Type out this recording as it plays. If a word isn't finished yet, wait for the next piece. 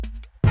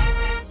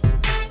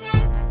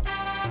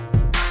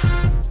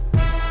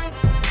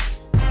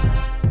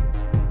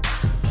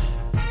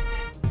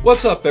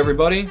What's up,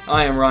 everybody?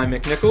 I am Ryan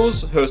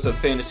McNichols, host of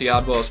Fantasy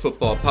Oddballs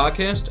Football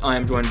Podcast. I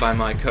am joined by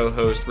my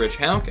co-host Rich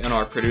Hauk and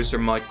our producer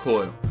Mike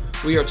Coyle.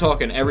 We are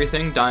talking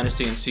everything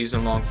dynasty and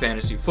season-long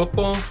fantasy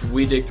football.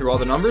 We dig through all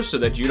the numbers so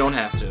that you don't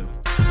have to.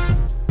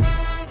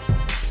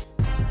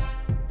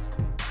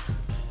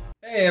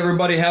 Hey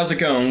everybody, how's it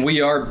going?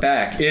 We are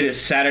back. It is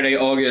Saturday,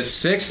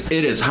 August 6th.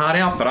 It is hot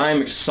out, but I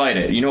am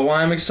excited. You know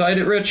why I'm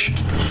excited, Rich?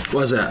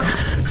 What's that?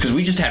 Because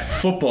we just had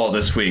football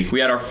this week. We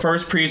had our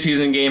first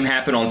preseason game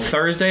happen on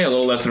Thursday, a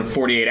little less than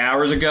 48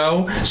 hours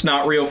ago. It's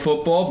not real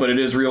football, but it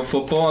is real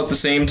football at the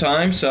same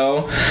time.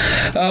 So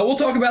we'll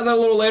talk about that a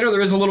little later.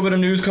 There is a little bit of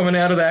news coming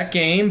out of that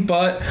game,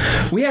 but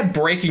we had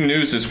breaking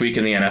news this week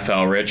in the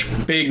NFL, Rich.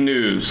 Big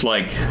news,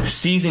 like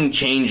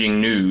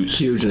season-changing news.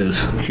 Huge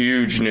news.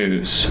 Huge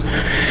news.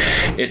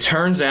 It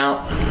turns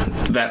out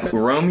that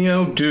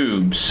Romeo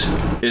Doubs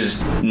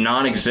is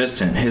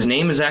non-existent. His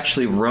name is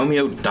actually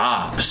Romeo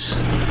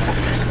Dobbs.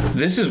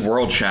 This is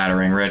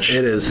world-shattering, Rich.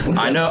 It is.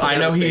 I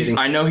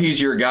know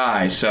he's your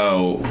guy.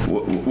 So,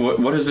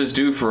 what does this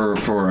do for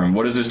him?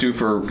 What does this do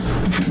for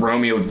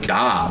Romeo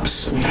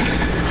Dobbs?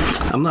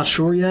 I'm not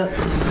sure yet,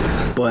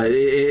 but it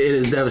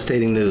is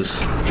devastating news.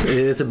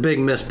 It's a big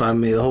miss by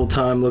me the whole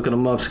time, looking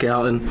him up,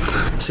 scouting,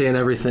 seeing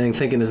everything,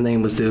 thinking his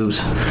name was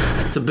Doubs.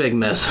 It's a big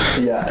miss.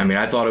 Yeah. I mean,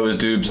 I thought it was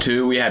Doubs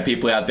too. We had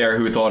people out there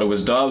who thought it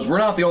was Dobbs. We're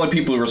not the only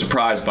people who were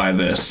surprised by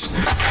this.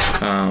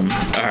 All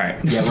right.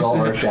 Yeah, we're all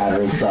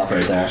earth-shattering stuff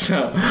right there.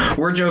 So,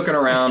 we're joking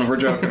around.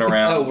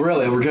 Oh,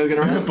 really? We're joking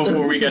around?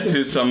 Before we get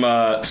to some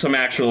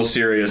actual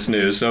serious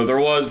news. So, there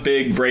was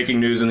big breaking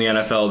news in the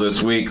NFL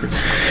this week.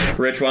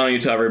 Rich, why don't you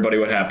tell everybody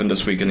what happened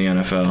this week in the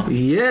NFL?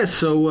 Yeah,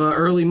 so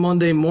early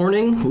Monday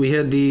morning, we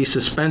had the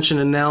suspension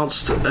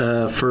announced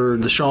for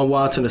Deshaun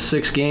Watson of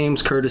 6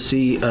 games,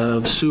 courtesy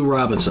of Sue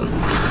Robinson.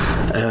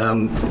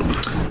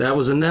 That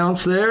was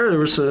announced there. There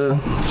was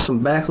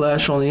some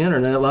backlash on the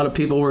internet. A lot of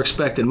people were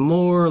expecting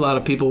more. A lot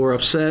of people were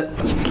upset.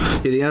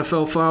 The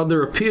NFL filed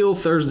their appeal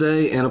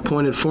Thursday and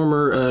appointed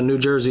former New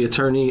Jersey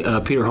attorney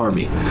Peter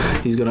Harvey.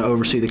 He's going to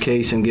oversee the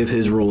case and give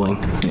his ruling.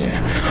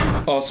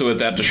 Yeah. Also with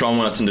that, Deshaun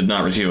Watson did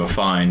not receive a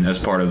fine as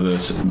part of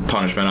this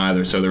punishment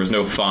either, so there was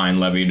no fine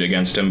levied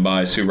against him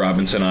by Sue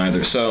Robinson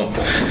either. So,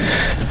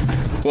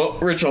 well,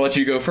 Rich, I'll let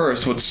you go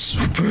first. What's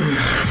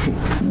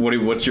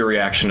your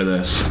reaction to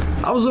this?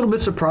 I was a little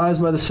bit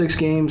surprised by the 6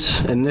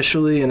 games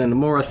initially, and then the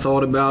more I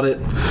thought about it,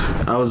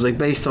 I was like,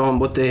 based on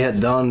what they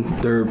had done,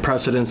 their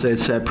precedents they had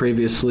set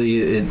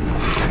previously, it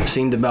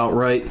seemed about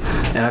right.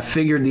 And I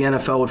figured the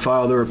NFL would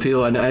file their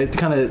appeal, and I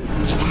kind of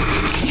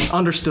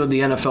understood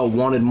the NFL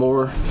wanted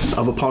more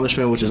of a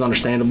punishment, which is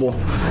understandable,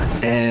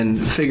 and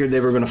figured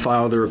they were going to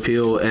file their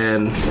appeal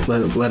and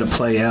let it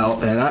play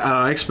out. And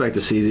I expect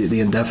to see the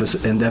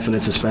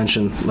indefinite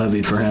suspension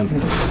levied for him.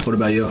 What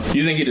about you?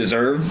 You think he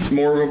deserved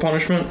more of a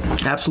punishment?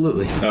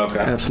 Absolutely. Okay.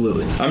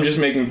 Absolutely. I'm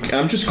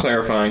just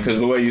clarifying, because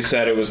the way you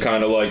said it was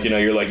kind of like,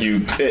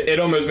 it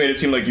almost made it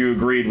seem like you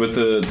agreed with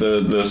the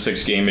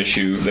 6-game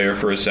issue there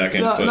for a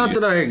second. Not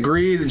that I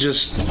agreed,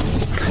 just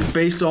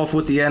based off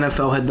what the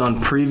NFL had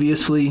done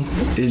previously,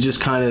 it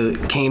just kind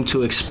of came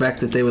to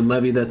expect that they would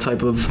levy that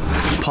type of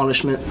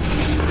punishment.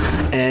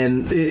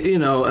 And,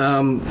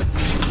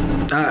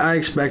 I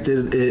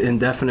expected it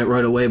indefinite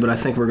right away, but I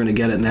think we're going to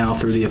get it now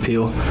through the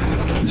appeal.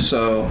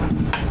 So,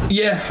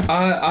 yeah,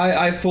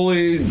 I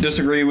fully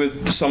disagree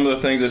with some of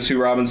the things that Sue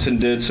Robinson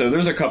did. So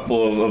there's a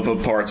couple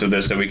of parts of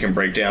this that we can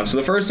break down. So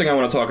the first thing I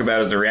want to talk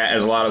about is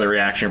a lot of the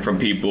reaction from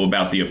people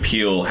about the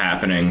appeal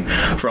happening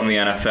from the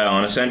NFL.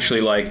 And essentially,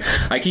 like,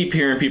 I keep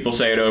hearing people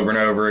say it over and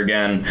over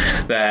again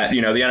that, the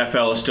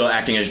NFL is still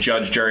acting as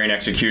judge, jury, and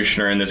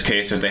executioner in this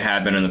case as they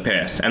have been in the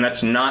past. And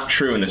that's not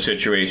true in this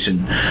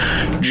situation.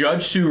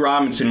 Judge Sue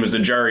Robinson was the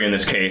jury in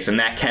this case, and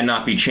that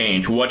cannot be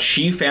changed. What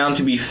she found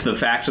to be the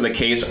facts of the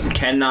case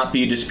cannot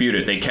be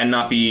disputed. They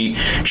cannot be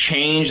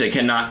changed.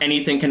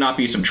 Anything cannot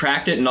be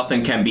subtracted.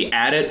 Nothing can be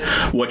added.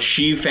 What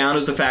she found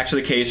as the facts of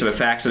the case are the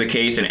facts of the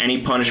case, and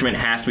any punishment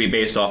has to be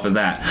based off of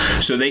that.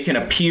 So they can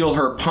appeal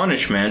her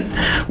punishment,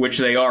 which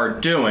they are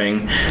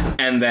doing,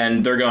 and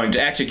then they're going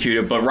to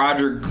execute it. But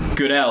Roger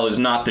Goodell is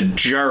not the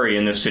jury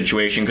in this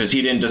situation because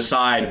he didn't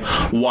decide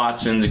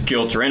Watson's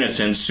guilt or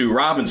innocence. Sue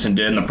Robinson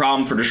did, and the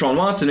problem for Deshaun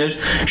Watson is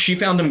she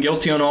found him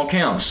guilty on all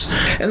counts.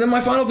 And then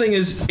my final thing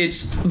is,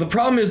 the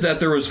problem is that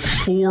there was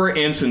 4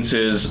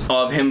 instances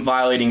of him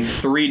violating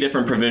 3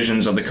 different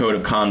provisions of the Code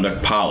of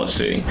Conduct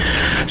policy.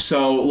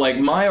 So, like,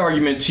 my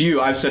argument to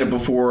you, I've said it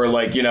before,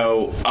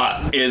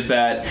 is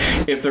that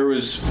if there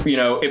was,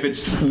 if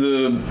it's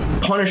the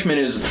punishment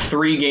is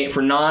 3 games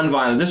for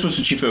non-violent, this was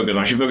what she focused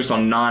on. She focused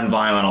on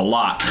non-violent a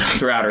lot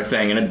throughout her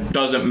thing, and it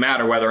doesn't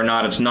matter whether or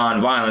not it's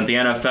non-violent. The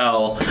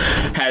NFL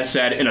has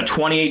said in a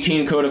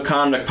 2018 Code of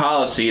Conduct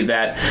policy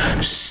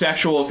that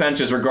sexual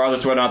offenses,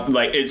 regardless of whether or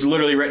not, it's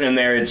literally written in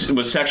there, it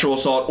was sexual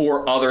assault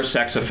or other sexual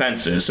sex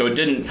offenses. So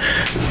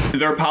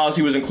their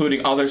policy was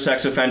including other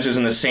sex offenses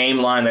in the same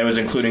line that was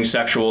including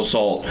sexual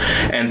assault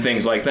and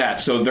things like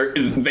that. So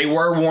they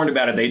were warned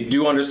about it. They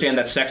do understand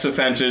that sex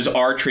offenses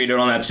are treated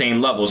on that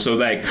same level. So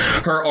like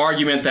her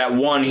argument that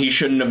he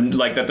shouldn't have,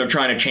 like, that they're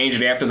trying to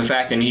change it after the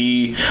fact and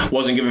he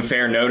wasn't given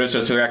fair notice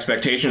as to their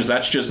expectations,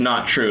 that's just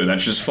not true.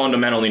 That's just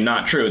fundamentally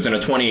not true. It's in a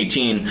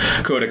 2018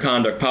 Code of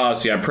Conduct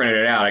policy. I printed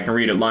it out. I can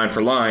read it line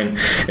for line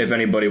if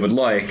anybody would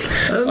like.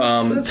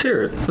 Let's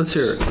hear it.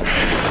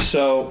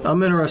 So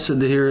I'm interested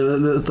to hear.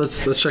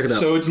 Let's check it out.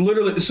 So it's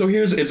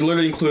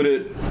literally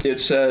included. It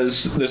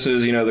says, this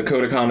is, the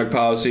Code of Conduct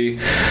policy.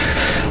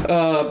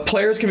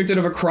 Players convicted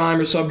of a crime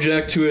are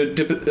subject to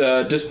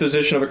a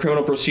disposition of a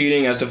criminal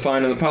proceeding as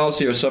defined in the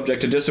policy are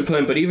subject to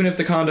discipline, but even if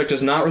the conduct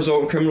does not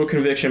result in criminal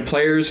conviction,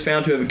 players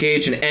found to have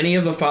engaged in any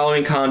of the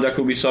following conduct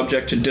will be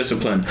subject to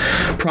discipline.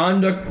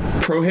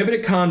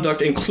 Prohibited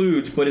conduct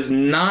includes, but is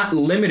not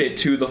limited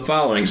to, the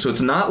following. So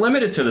it's not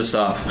limited to the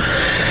stuff,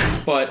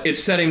 but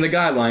it's setting the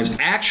guidelines.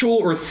 Actual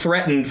or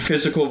threatened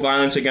physical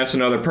violence against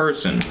another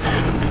person.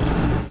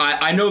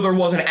 I know there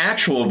wasn't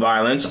actual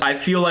violence. I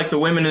feel like the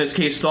women in this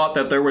case thought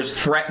that there was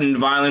threatened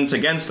violence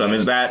against them.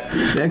 Is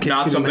that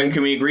not something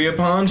can we agree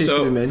upon?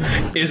 So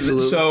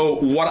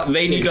what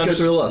they need to understand. Go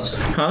through the list.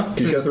 Huh?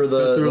 Can you go through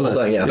the whole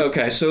thing? Yeah.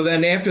 Okay. So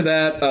then after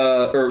that,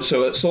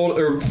 assault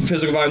or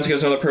physical violence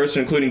against another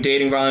person, including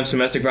dating violence,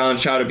 domestic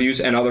violence, child abuse,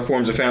 and other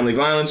forms of family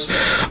violence,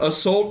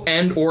 assault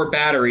and or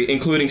battery,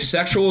 including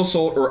sexual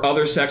assault or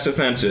other sex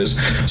offenses.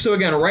 So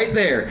again, right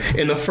there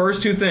in the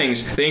first two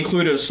things, they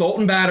included assault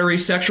and battery,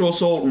 sexual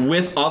assault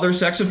with other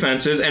sex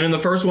offenses, and in the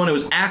first one it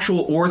was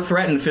actual or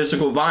threatened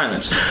physical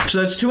violence.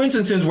 So that's two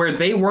instances where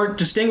they weren't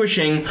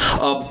distinguishing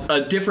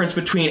a difference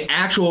between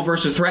actual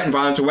versus threatened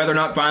violence or whether or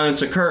not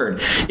violence occurred.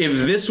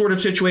 If this sort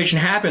of situation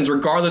happens,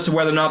 regardless of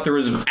whether or not there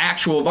was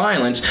actual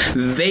violence,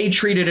 they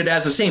treated it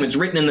as the same. It's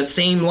written in the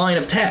same line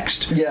of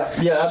text. Yeah,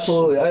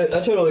 absolutely.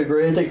 I totally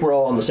agree. I think we're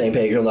all on the same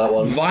page on that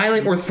one.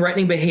 Violent or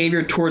threatening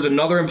behavior towards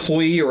another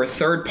employee or a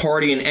third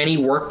party in any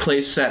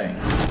workplace setting.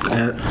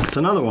 It's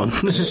another one.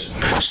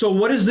 So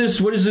what is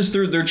this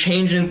through? They're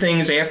changing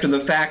things after the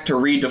fact to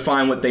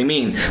redefine what they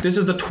mean. This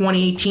is the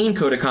 2018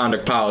 Code of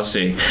Conduct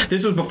policy.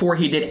 This was before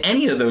he did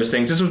any of those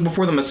things. This was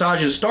before the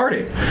massages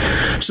started.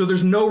 So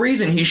there's no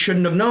reason he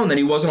shouldn't have known that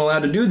he wasn't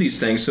allowed to do these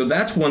things. So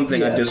that's one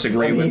thing I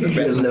disagree with. He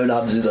doesn't know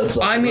not to do that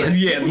stuff. I mean,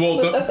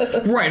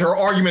 right, her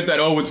argument that,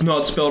 it's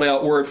not spelled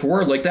out word for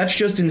word, like, that's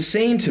just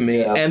insane to me.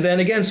 Yeah. And then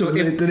again, so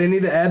do they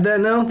need to add that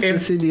now to the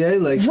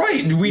CBA? Like,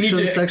 right, we need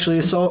to sexually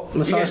assault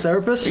massage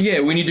therapists?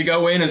 Yeah, we need to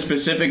go in and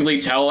specifically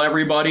tell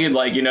everybody,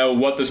 like,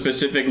 what the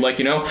specific, like,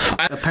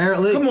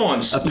 apparently, come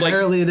on,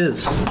 apparently it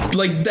is,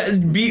 like,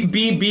 that,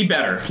 be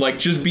better, like,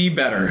 just be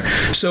better.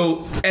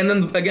 So, and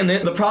then again,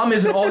 the problem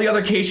is in all the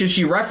other cases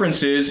she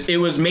references, it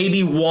was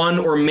maybe one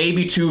or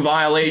maybe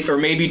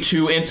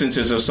two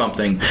instances of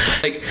something.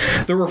 Like,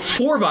 there were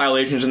 4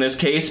 violations in this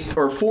case,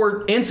 or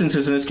 4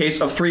 instances in this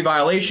case of 3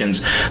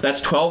 violations.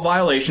 That's 12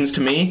 violations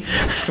to me.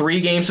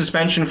 3-game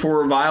suspension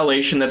for a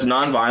violation that's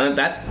nonviolent.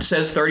 That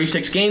says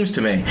 36 games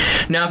to me.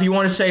 Now, if you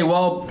want to say,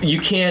 well, you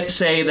can't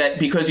say that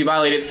because you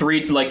violated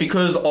 3, like,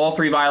 because all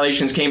 3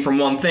 violations came from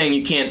one thing,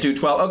 you can't do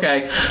 12.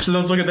 Okay, so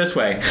let's look at it this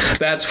way.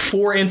 That's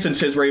 4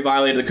 instances where he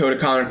violated the Code of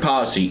Conduct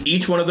policy.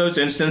 Each one of those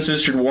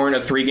instances should warrant a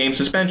 3-game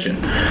suspension.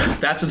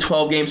 That's a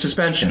 12-game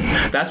suspension.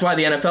 That's why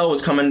the NFL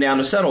was coming down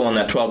to settle on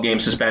that 12-game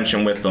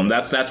suspension with them.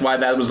 That's why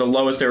that was the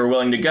lowest they were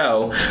willing to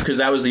go, because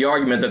that was the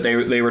argument that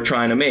they were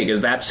trying to make,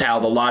 is that's how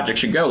the logic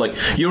should go. Like,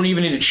 you don't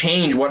even need to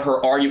change what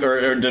her argue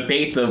or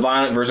debate the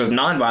violent versus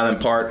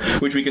nonviolent part,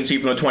 which we can see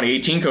from the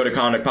 2018 Code of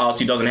Conduct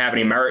policy doesn't have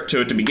any merit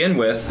to it to begin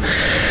with.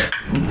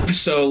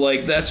 So,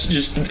 like, that's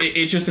just,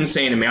 it's just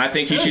insane to me. I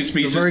think he should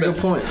be suspended. Very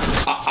good point.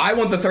 I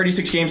want the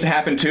 36 games to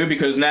happen too,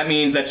 because that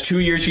means that's 2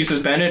 years he's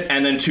suspended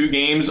and then 2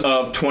 games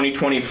of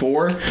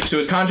 2024. So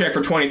his contract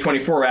for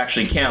 2024 will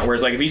actually count.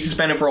 Whereas, like, if he's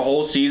suspended for a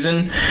whole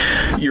season,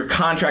 your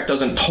contract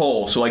doesn't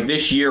toll. So, like,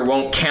 this year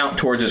won't count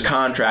towards his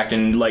contract.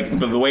 And, like,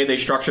 the way they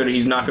structured it,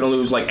 he's not going to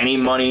lose, like, any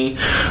money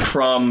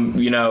from,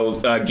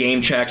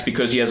 game checks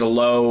because he has a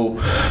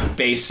low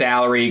base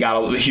salary. He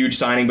got a huge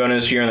signing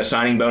bonus this year, and the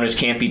signing bonus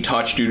can't be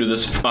touched due to the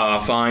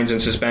fines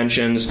and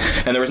suspensions.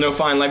 And there was no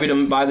fine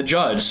levied by the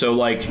judge. So,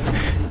 like,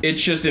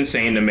 it's just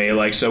insane to me.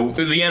 Like, so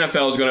the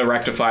NFL is going to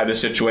rectify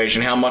this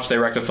situation. How much they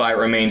rectify it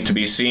remains to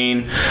be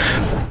seen.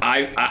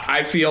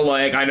 I feel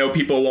like, I know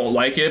people won't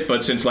like it,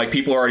 but since, like,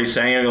 people are already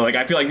saying it, like,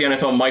 I feel like the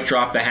NFL might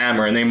drop the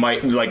hammer, and they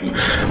might, like,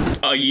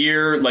 a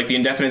year, like, the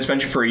indefinite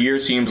suspension for a year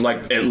seems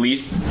like at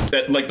least,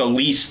 like, the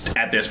least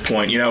at this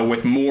point,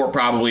 with more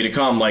probably to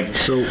come, like,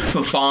 so,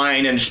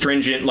 fine and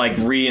stringent, like,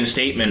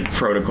 reinstatement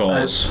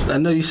protocols. I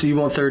know you say you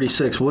want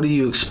 36. What do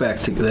you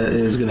expect that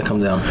is going to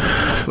come down?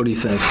 What do you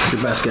think?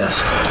 Your best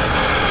guess?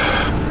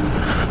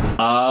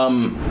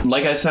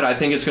 Like I said, I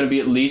think it's going to be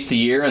at least a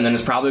year, and then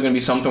it's probably going to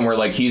be something where,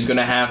 like, he's going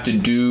to have to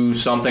do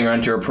something or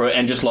enter a pro,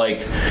 and just, like,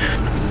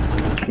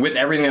 with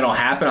everything that'll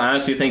happen, I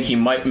honestly think he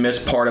might miss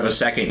part of a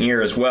second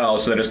year as well,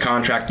 so that his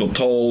contract will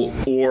toll,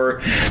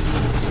 or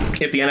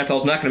if the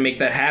NFL's not going to make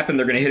that happen,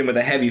 they're going to hit him with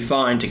a heavy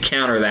fine to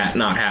counter that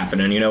not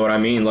happening. You know what I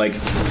mean? Like,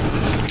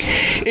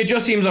 it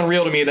just seems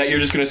unreal to me that you're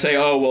just going to say,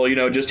 oh,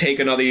 well, just take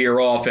another year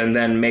off and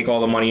then make all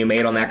the money you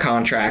made on that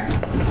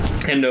contract.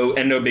 And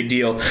no big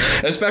deal,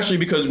 especially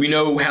because we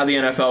know how the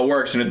NFL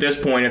works. And at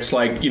this point, it's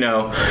like,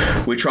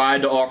 we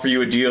tried to offer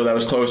you a deal that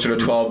was closer to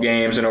 12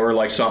 games or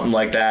like something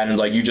like that, and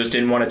like you just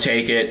didn't want to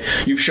take it.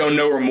 You've shown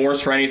no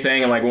remorse for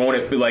anything,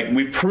 and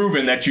we've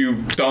proven that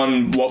you've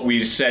done what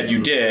we said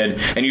you did,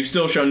 and you've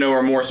still shown no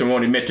remorse and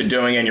won't admit to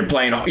doing it.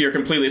 And you're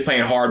completely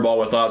playing hardball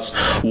with us.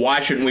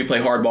 Why shouldn't we play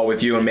hardball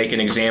with you and make an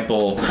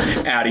example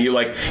out of you?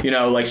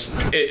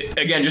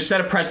 Again, just set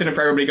a precedent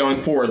for everybody going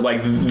forward.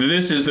 Like,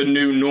 this is the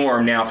new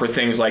norm now for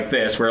things like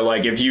this, where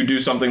like if you do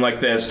something like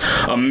this,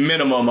 a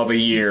minimum of a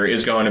year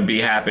is going to be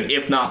happen,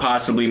 if not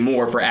possibly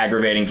more, for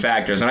aggravating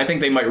factors. And I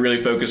think they might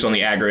really focus on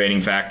the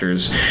aggravating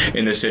factors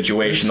in this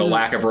situation, the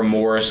lack of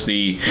remorse,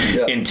 the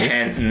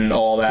intent, and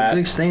all that. It's a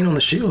big stain on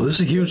the shield. This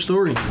is a huge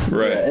story.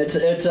 Right. Yeah,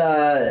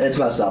 it's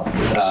messed up.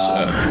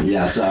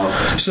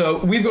 So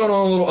we've gone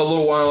on a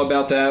little while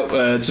about that.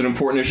 It's an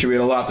important issue. We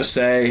had a lot to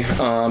say,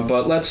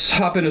 but let's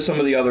hop into some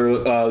of the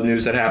other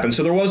news that happened.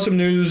 So there was some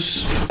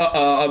news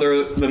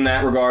other than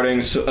that regarding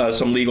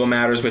some legal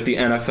matters with the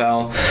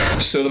NFL.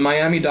 So the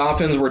Miami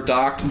Dolphins were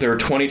docked their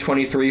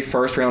 2023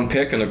 first-round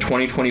pick and their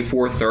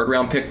 2024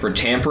 third-round pick for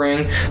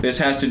tampering. This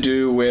has to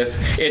do with,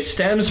 it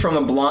stems from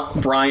the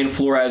Brian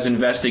Flores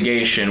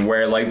investigation,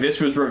 where like this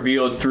was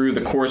revealed through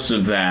the course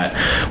of that,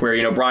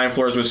 where Brian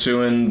Flores was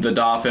suing the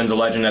Dolphins,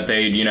 alleging that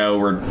they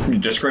were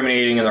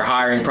discriminating in their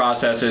hiring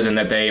processes and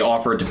that they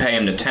offered to pay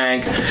him to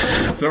tank.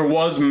 There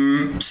was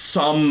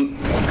some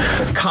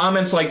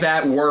comments like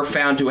that were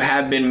found to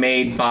have been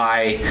made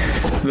by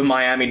the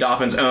Miami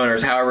Dolphins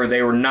owners. However,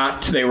 they were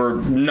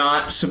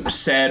not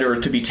said or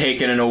to be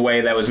taken in a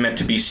way that was meant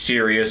to be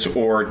serious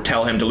or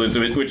tell him to lose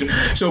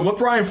it. So what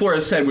Brian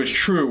Flores said was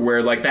true,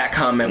 where like that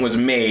comment was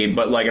made,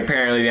 but like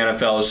apparently the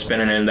NFL is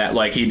spinning in that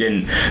like he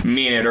didn't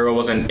mean it or it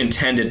wasn't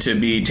intended to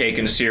be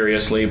taken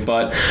seriously.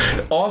 But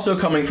also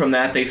coming from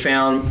that, they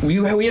found we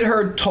had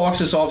heard talks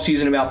this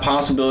offseason about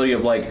possibility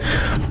of like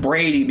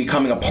Brady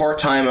becoming a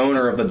part-time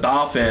owner of the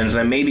Dolphins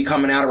and maybe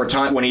coming out of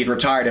retirement when he'd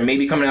retired, and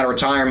maybe coming out of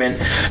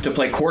retirement to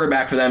play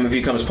quarterback for them if he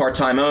becomes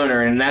part-time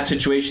owner. And in that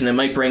situation, they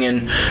might bring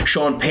in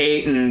Sean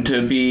Payton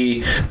to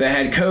be the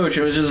head coach.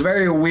 It was just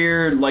very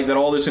weird, like that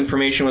all this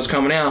information was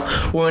coming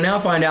out. Well, we now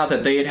find out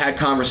that they had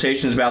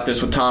conversations about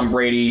this with Tom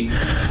Brady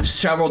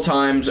several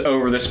times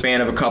over the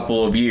span of a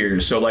couple of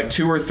years. So like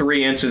 2 or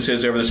 3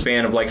 instances over the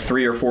span of like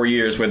 3 or 4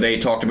 years where they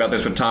talked about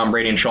this with Tom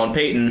Brady and Sean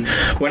Payton,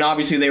 when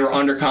obviously they were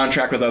under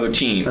contract with other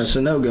teams. That's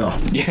a no-go.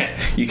 Yeah,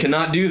 you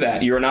cannot do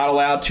that. You are not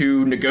allowed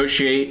to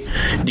negotiate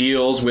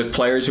deals with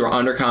players who are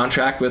under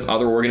contract with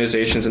other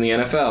organizations in the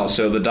NFL.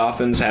 So the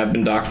Dolphins have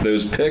been docked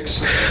those picks.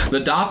 The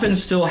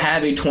Dolphins still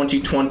have a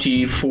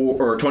 2024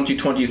 or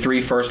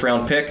 2023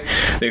 first-round pick.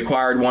 They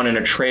acquired one in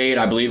a trade.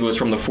 I believe it was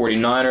from the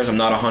 49ers. I'm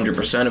not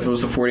 100% if it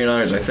was the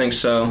 49ers. I think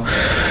so.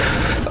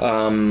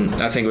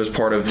 I think it was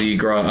part of the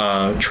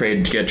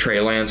trade to get Trey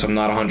Lance. I'm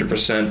not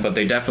 100%, but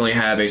they definitely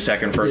have a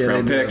second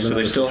first-round pick, so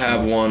they still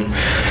have one.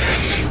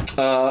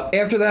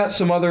 After that,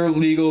 some other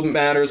legal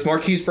matters.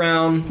 Marquise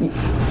Brown,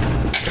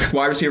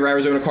 wide receiver,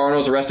 Arizona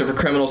Cardinals, arrested for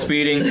criminal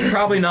speeding.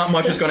 Probably not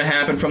much is going to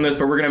happen from this,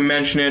 but we're going to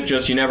mention it.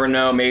 Just, you never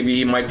know. Maybe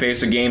he might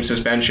face a game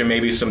suspension,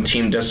 maybe some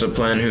team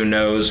discipline. Who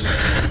knows?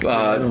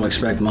 I don't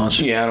expect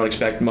much. Yeah, I don't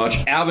expect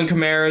much. Alvin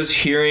Kamara's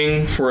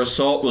hearing for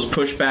assault was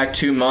pushed back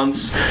 2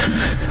 months.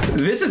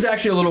 This is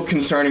actually a little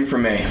concerning for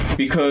me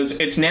because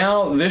it's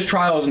now, this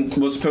trial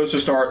was supposed to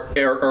start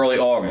early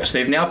August.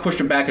 They've now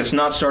pushed it back. It's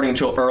not starting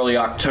until early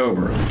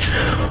October.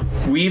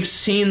 We've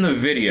seen the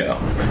video.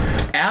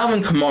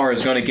 Alvin Kamara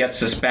is going to get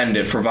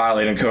suspended for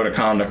violating code of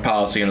conduct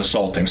policy and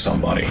assaulting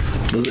somebody.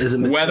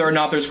 Whether or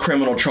not there's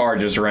criminal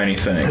charges or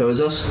anything. Who is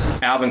this?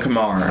 Alvin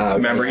Kamara. Okay.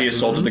 Remember, he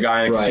assaulted the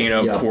guy in the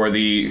casino before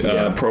the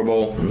Pro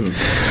Bowl?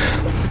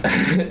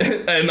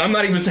 Mm-hmm. And I'm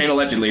not even saying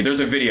allegedly.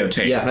 There's a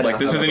videotape. Yeah,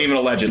 this isn't even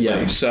allegedly.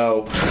 Yeah.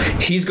 So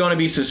he's going to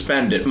be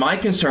suspended. My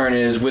concern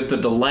is with the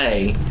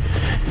delay.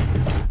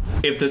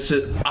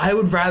 I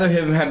would rather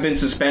him have been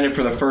suspended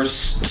for the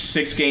first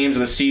 6 games of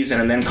the season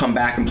and then come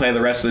back and play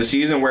the rest of the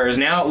season, whereas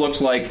now it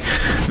looks like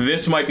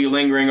this might be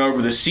lingering over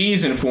the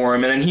season for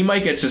him, and then he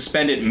might get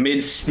suspended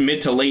mid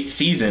to late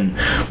season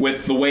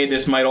with the way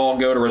this might all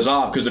go to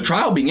resolve, because the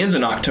trial begins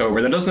in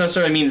October. That doesn't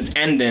necessarily mean it's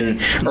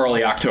ending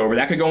early October.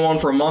 That could go on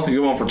for a month, it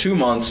could go on for 2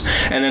 months,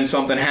 and then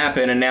something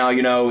happened, and now,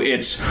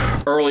 it's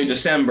early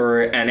December,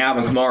 and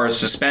Alvin Kamara is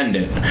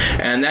suspended.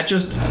 And that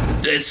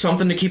it's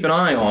something to keep an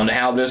eye on,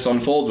 how this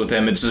unfolds with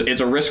him. It's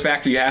a risk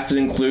factor you have to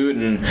include,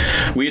 and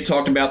we had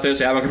talked about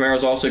this. Alvin Kamara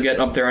is also getting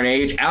up there in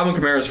age. Alvin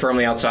Kamara is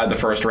firmly outside the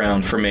first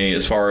round for me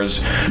as far as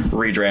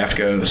redraft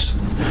goes.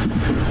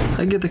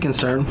 I get the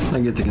concern.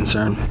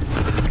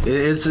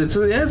 It's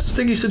a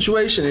sticky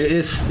situation.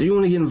 If you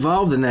want to get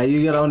involved in that,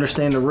 you got to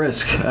understand the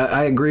risk.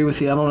 I agree with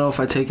you. I don't know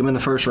if I take him in the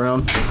first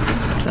round.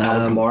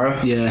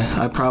 Kamara? Yeah,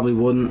 I probably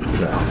wouldn't.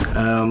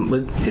 No.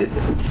 But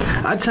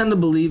I tend to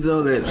believe,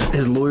 though, that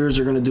his lawyers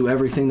are going to do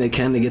everything they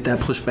can to get that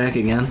pushed back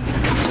again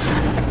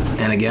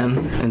and again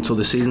until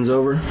the season's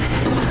over,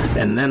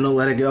 and then they'll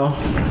let it go,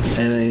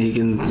 and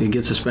he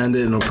get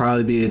suspended, and it'll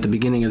probably be at the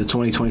beginning of the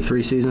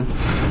 2023 season.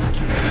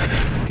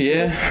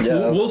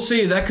 Yeah. We'll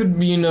see. That could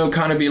be,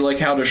 kind of be like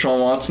how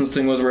Deshaun Watson's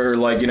thing was, where,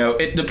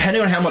 it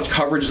depending on how much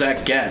coverage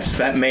that gets,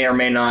 that may or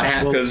may not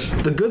happen. Because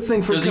the good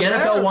thing for does the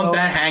NFL want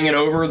that hanging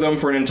over them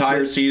for an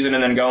entire season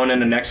and then going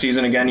into next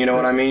season again? You know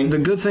what I mean? The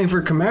good thing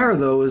for Kamara,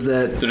 though, is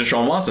that the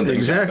Deshaun Watson thing.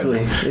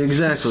 Exactly.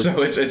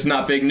 So it's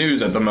not big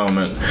news at the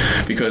moment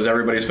because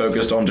everybody's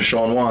focused on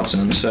Deshaun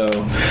Watson. So,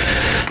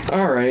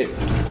 all right.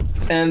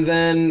 And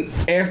then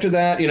after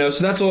that,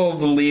 so that's all of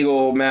the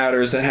legal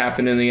matters that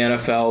happened in the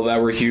NFL that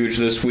were huge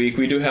this week.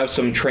 We do have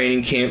some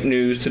training camp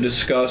news to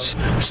discuss.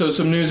 So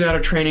some news out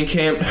of training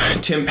camp.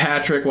 Tim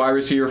Patrick, wide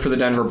receiver for the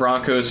Denver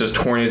Broncos, has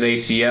torn his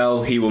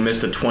ACL. He will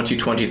miss the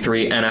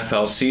 2023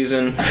 NFL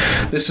season.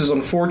 This is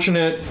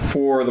unfortunate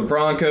for the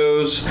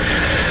Broncos.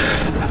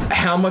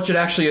 How much it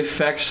actually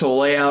affects the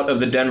layout of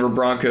the Denver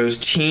Broncos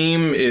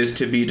team is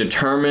to be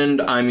determined.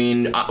 I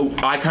mean,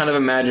 I kind of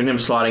imagine him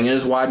slotting in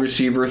as wide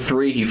receiver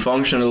 3. He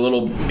functioned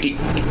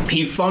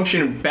he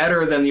functioned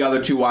better than the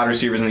other two wide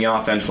receivers in the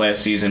offense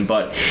last season,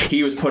 but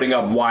he was putting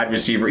up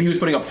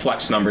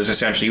flex numbers,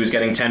 essentially. He was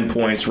getting 10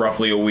 points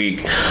roughly a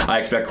week. I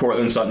expect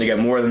Courtland Sutton to get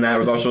more than that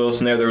with Russell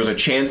Wilson there. There was a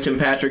chance Tim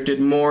Patrick did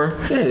more.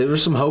 Yeah, there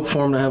was some hope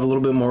for him to have a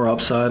little bit more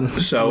upside.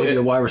 So maybe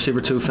a wide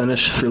receiver 2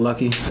 finish if you're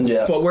lucky.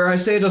 Yeah. But where I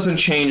say it doesn't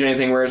change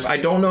anything, whereas I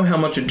don't know how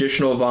much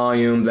additional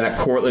volume that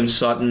Courtland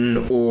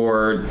Sutton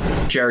or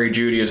Jerry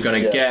Jeudy is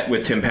going to get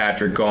with Tim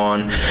Patrick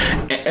gone.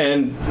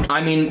 And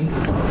I mean,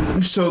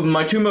 so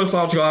my two most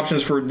logical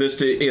options for this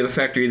to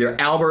affect are either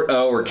Albert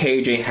O or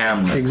KJ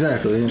Hamler.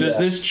 Exactly. Yeah. Does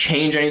this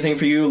change anything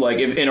for you? Like,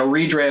 if in a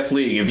redraft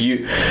league, if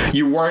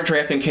you weren't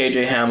drafting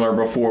KJ Hamler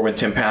before when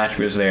Tim Patrick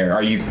was there,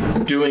 are you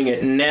doing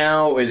it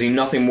now? Is he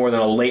nothing more than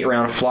a late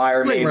round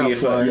flyer? Late round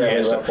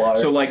flyer.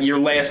 So like your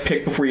last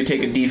pick before you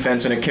take a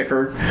defense and a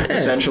kicker,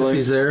 essentially. If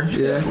he's there,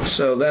 yeah.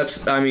 So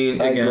that's, I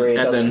mean, I again, agree. It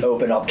and doesn't then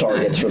open up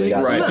targets for the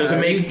guys. Right. Does it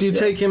make you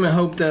take him and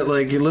hope that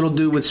like your little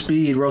dude with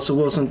speed, Russell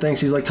Wilson, thinks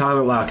he's like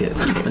Tyler Lockett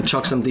and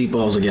chuck some deep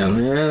balls again?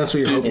 Yeah, that's what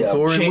you're hoping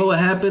for. And will it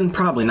happen?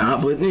 Probably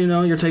not. But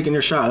you're taking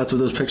your shot. That's what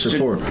those picks are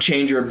for.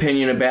 Change your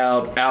opinion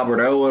about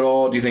Albert O at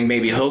all? Do you think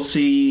maybe he'll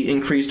see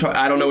increased?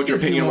 I don't know what your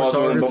opinion was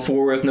on him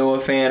before with Noah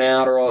Fant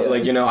out or all.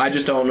 I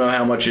just don't know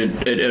how much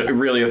it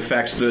really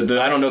affects the.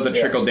 I don't know the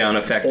trickle down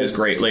effect is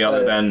greatly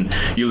other than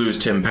you lose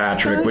Tim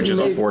Patrick, which is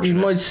unfortunate.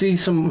 You might see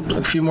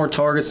a few more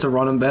targets to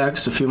running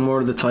backs, a few more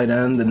to the tight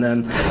end, and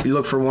then you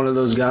look for one of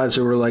those guys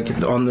who were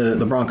like on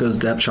the Broncos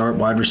depth chart,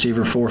 wide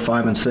receiver 4,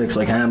 5, and 6,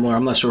 like Hamler.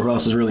 I'm not sure who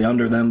else is really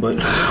under them, but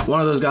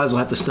one of those guys will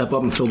have to step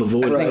up and fill the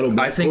void a little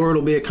bit, or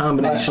it'll be a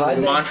combination. I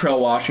think Montrell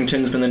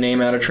Washington's been the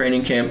name out of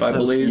training camp, I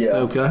believe. Yeah.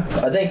 Okay.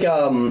 I think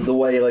the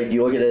way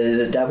you look at it is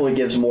it definitely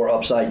gives more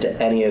upside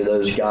to any of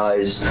those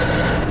guys.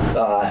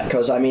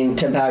 Because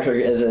Tim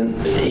Patrick isn't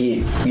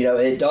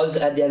it does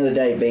at the end of the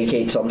day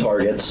vacate some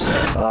targets.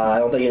 I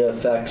don't think it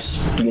affects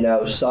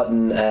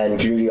Sutton and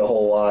Jeudy a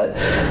whole lot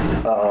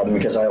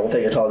because I don't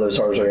think a ton of those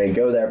targets are going to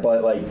go there.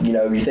 But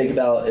you think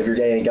about if you're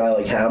getting a guy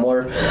like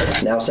Hamler,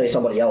 now say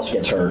somebody else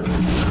gets hurt.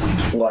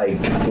 Because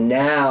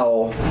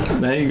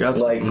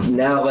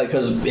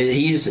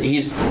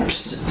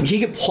he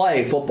could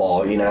play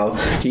football,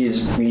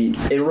 he's in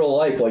real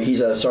life, he's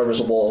a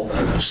serviceable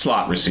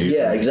slot receiver.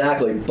 Yeah,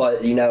 exactly.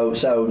 But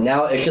so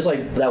now it's just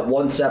like that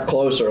one step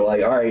closer. All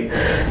right,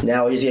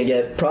 now he's gonna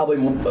get probably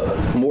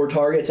more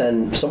targets,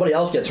 and somebody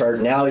else gets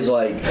hurt. Now he's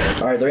like,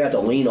 all right, they're gonna have to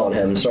lean on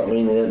him, start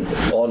leaning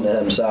on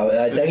him. So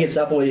I think it's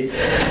definitely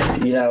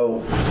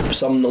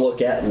something to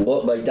look at.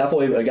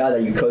 Definitely a guy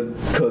that you could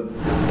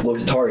look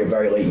to target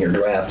very late in your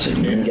draft. You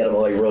can get him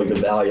really good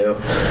value.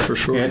 For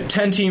sure. Yeah,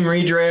 10-team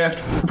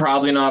redraft,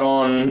 probably not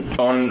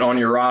on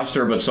your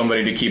roster, but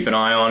somebody to keep an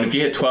eye on. If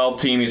you hit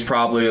 12-team, he's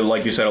probably,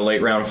 like you said, a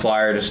late round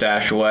flyer to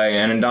stash away.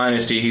 And in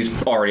Dynasty,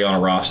 he's already on a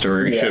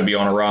roster. He should be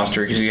on a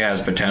roster because he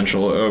has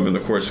potential over the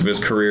course of his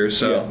career.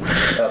 So,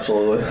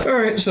 absolutely. All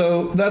right,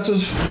 so that's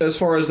as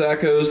far as that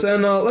goes.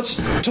 Then let's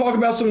talk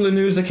about some of the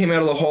news that came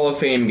out of the Hall of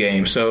Fame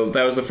game. So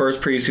that was the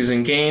first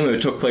preseason game.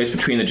 It took place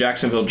between the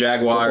Jacksonville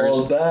Jaguars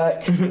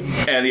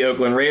and the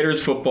Oakland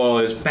Raiders. Football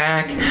is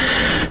back.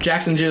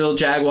 Jacksonville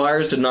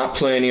Jaguars did not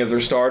play any of their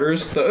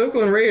starters. The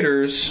Oakland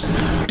Raiders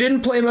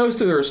didn't play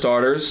most of their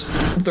starters.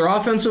 Most of their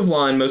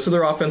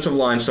offensive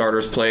line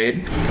starters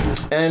played.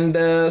 And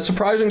a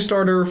surprising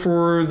starter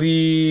for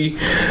the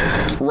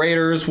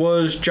Raiders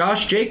was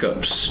Josh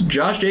Jacobs.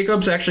 Josh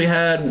Jacobs actually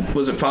had,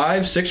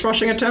 5-6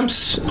 rushing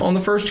attempts on the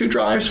first 2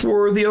 drives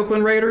for the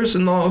Oakland Raiders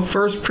in the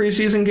first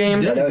preseason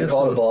game. Yeah, he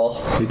caught a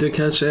ball. He did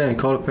catch, he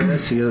caught a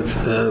pass. He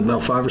got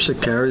about 5 or 6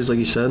 carries, like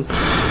you said.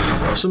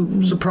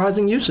 Some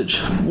surprising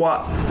usage.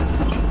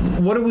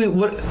 what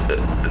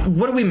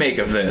do we make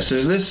of this?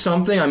 Is this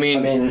something? I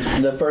mean,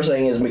 the first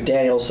thing is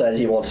McDaniel said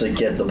he wants to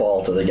get the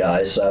ball to the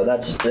guys, so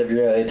that's if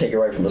you're going to take it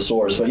right from the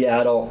source. But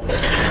yeah,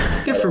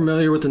 Get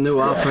familiar with the new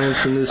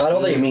offense, the new. I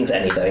don't think it means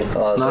anything.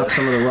 Honestly. Knock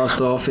some of the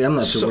rust off. Yeah, I'm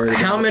not too worried.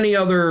 How many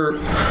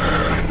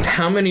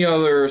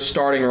other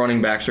starting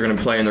running backs are going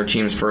to play in their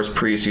team's first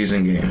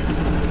preseason game?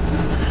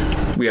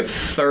 We have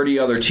 30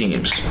 other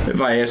teams.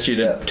 If I asked you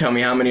to tell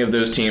me how many of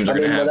those teams are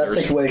going to have that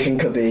situation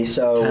could be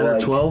 10 or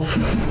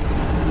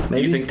 12.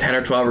 Maybe? You think 10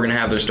 or 12 are going to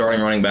have their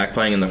starting running back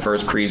playing in the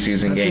first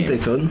preseason game? I think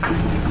they could.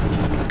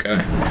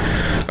 Okay.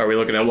 Are we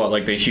looking at what,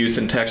 like the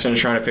Houston Texans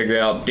trying to figure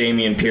out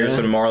Damian Pierce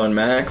and Marlon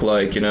Mack?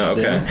 Like,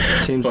 okay.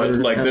 Yeah. But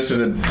like this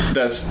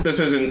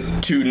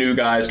isn't two new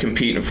guys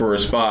competing for a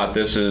spot.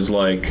 This is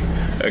like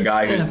a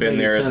guy who's been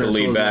there as the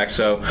lead back.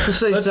 So let's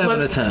say 7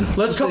 to 10.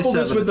 Let's couple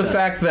this with the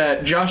fact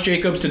that Josh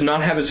Jacobs did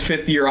not have his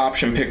 5th-year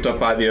option picked up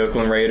by the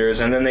Oakland Raiders,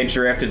 and then they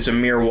drafted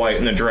Zamir White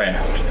in the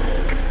draft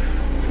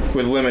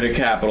with limited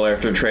capital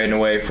after trading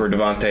away for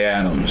Devontae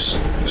Adams.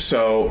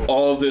 So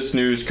all of this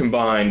news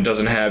combined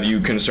doesn't have you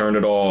concerned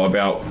at all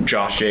about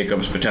Josh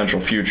Jacobs' potential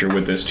future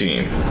with this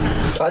team.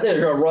 I think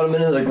they're going to run him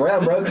into the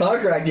ground, bro.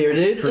 Contract here,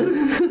 dude.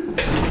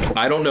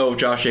 I don't know if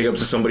Josh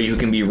Jacobs is somebody who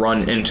can be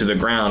run into the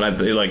ground. I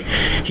feel like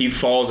he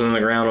falls into the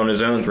ground on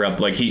his own throughout.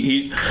 Like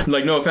he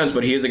like, no offense,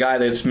 but he is a guy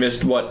that's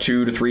missed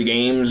 2 to 3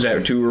 games,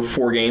 2 or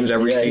 4 games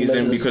every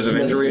season because of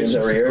injuries.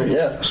 Every year.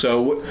 Yeah.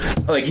 So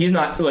like he's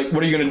not like,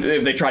 what are you gonna do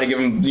if they try to give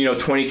him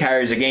 20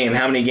 carries a game?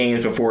 How many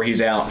games before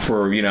he's out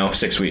for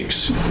 6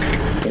 weeks?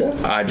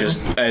 Yeah.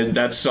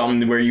 That's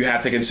something where you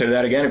have to consider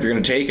that again if you're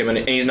going to take him,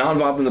 and he's not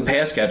involved in the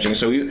pass catching.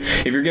 So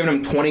if you're giving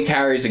him 20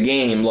 carries a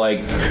game, like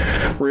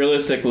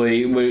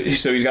realistically,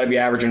 so he's got to be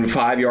averaging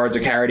 5 yards a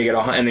carry to get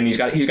and then he's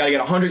got to get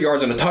 100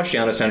 yards and a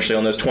touchdown essentially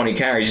on those 20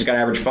 carries. He's got to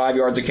average 5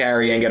 yards a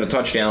carry and get a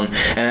touchdown,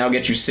 and that'll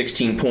get you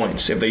 16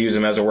 points if they use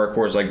him as a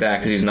workhorse like that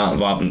because he's not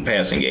involved in the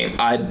passing game.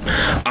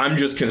 I'm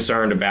just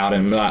concerned about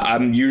him.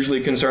 I'm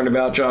usually concerned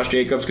about Josh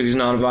Jacobs because he's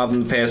not involved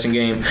in the passing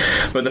game,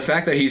 but the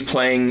fact that he's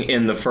playing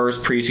in the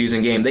first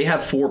preseason game, they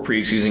have 4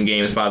 preseason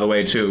games by the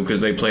way too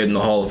because they played in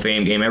the Hall of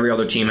Fame game. Every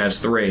other team has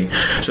 3.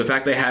 So the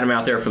fact they had him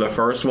out there for the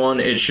first one,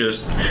 it's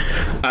just,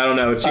 I don't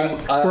know. It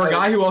seemed, for a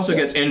guy who also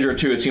gets injured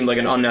too, it seemed like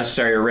an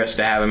unnecessary risk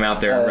to have him out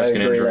there and risk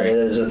an injury. It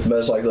is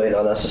most likely an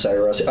unnecessary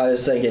risk. I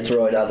just think it's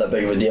really not that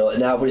big of a deal.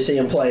 Now, if we see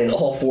him playing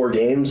all 4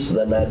 games,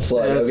 then that's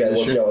like, okay,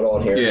 what's going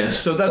on here? Yeah,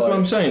 so that's what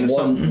I'm saying.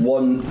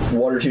 One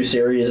or 2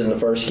 series in the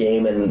first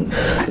game in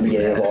the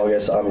beginning of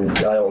August, I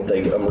don't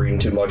think I'm reading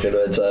too much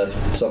into it.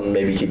 It's something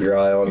maybe keep your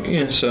eye on.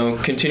 Yeah, so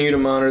continue to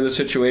monitor the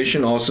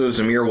situation. Also,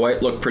 Zamir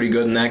White looked pretty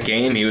good in that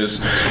game. He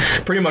was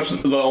pretty much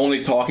the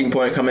only talking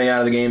point coming out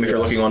of the game. If you're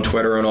looking on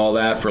Twitter and all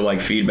that for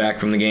like feedback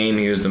from the game,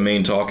 he was the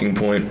main talking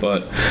point.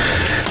 But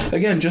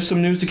again, just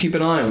some news to keep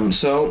an eye on.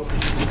 So,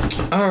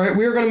 all right,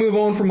 we are going to move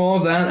on from all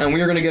of that, and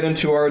we are going to get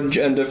into our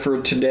agenda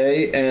for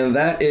today, and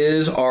that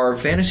is our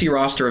fantasy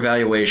roster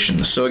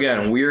evaluation. So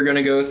again, we are going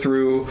to go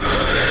through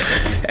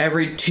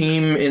every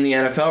team in the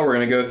NFL. We're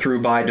going to go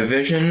through by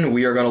division.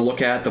 We are going to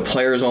look at the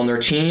players on their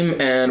team,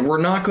 and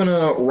we're not going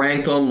to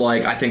rank them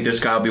like, I think this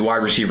guy will be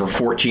wide receiver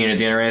 14 at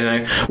the end or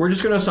anything. We're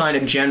just going to assign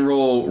a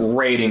general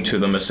rating to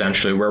them,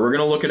 essentially, where we're going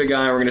to look at a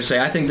guy and we're going to say,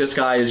 I think this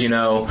guy is,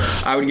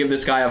 I would give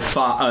this guy a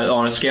 5,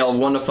 on a scale of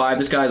 1 to 5,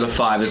 this guy's a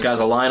 5. This guy's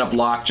a lineup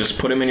lock. Just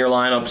put him in your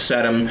lineup,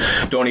 set him,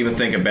 don't even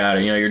think about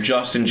it. Your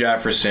Justin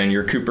Jefferson,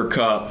 your Cooper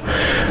Kupp,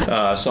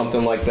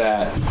 something like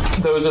that.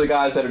 Those are the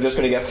guys that are just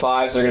going to get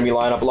 5s. They're going to be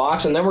lineup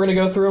locks. And then we're going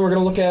to go through and we're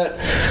going to look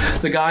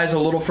at the guys a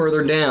little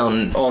further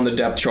down on the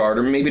depth chart,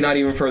 or maybe not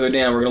even further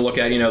down. We're going to look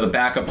at, the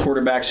backup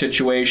quarterback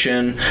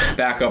situation,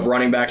 backup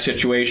running back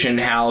situation,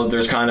 how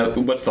there's kind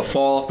of, what's the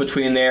fall off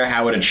between there,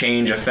 how would a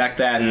change affect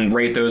that, and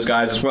rate those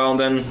guys as well. And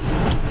then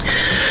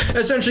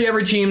essentially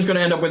every team's going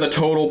to end up with a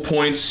total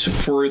points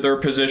for their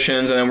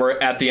positions, and then we're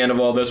at the end of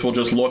all this, we'll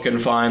just look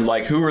and find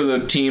like who are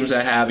the teams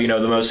that have the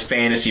most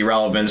fantasy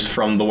relevance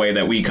from the way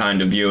that we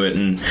kind of view it,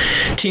 and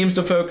teams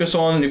to focus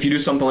on. And if you do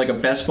something like a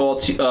best ball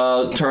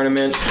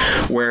tournament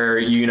where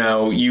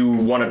you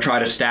want to try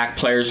to stack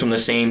players from the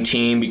same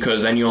team,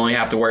 because then you only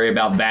have to worry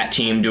about that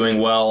team doing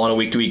well on a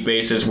week-to-week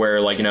basis, where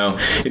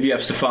if you have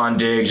Stephon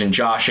Diggs and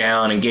Josh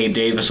Allen and Gabe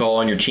Davis all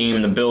on your team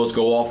and the Bills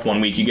go off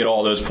one week, you get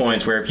all those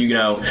points. Where if you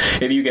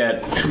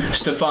get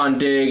Stephon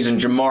Diggs and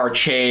Jamar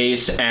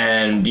Chase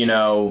and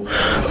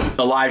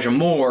Elijah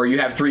Moore, you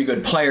have 3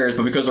 good players,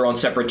 but because they're on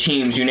separate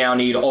teams, you now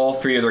need all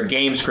 3 of their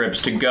game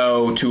scripts to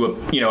go to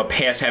a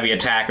pass-heavy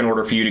attack in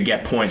order for you to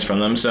get points from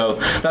them. So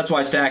that's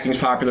why stacking is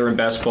popular in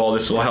best ball.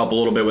 This will help a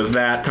little bit with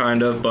that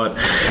kind of, but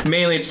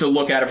mainly it's to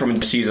look at it from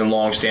a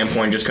season-long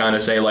standpoint. Just kind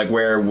of say like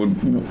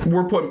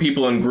we're putting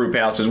people in group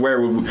houses. Where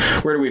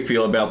do we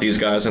feel about these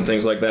guys and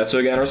things like that. So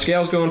again, our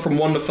scale's going from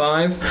 1 to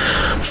 5.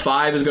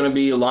 5 is going to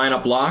be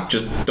lineup lock.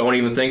 Just don't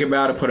even think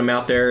about it. Put him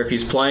out there if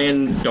he's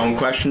playing. Don't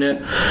question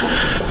it.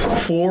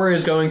 4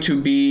 is going to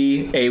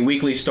be a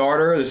weekly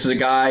starter. This is a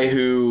guy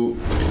who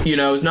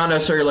is not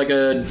necessarily like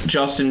a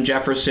Justin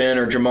Jefferson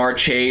or Jamar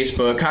Chase,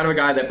 but kind of a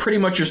guy that pretty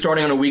much you're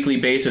starting on a weekly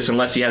basis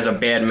unless he has a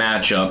bad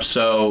matchup.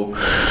 So,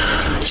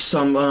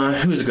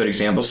 who's a good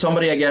example?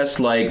 Somebody, I guess,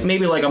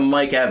 maybe like a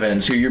Mike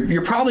Evans, who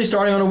you're probably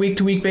starting on a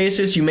week-to-week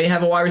basis. You may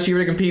have a wide receiver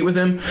to compete with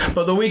him,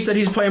 but the weeks that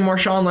he's playing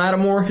Marshawn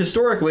Lattimore,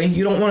 historically,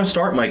 you don't want to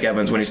start Mike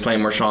Evans when he's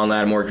playing Marshawn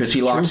Lattimore because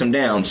he locks him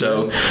down.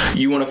 So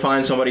you want to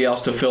find somebody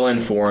else to fill in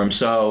for him.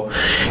 So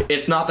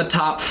it's not the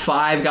top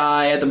 5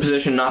 guy at the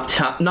position, not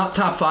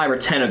top 5 or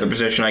 10 at the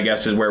position, I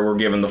guess, is where we're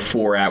giving the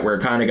 4 at. We're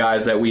kind of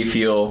guys that we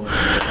feel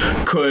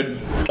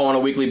could, on a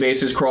weekly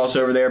basis, cross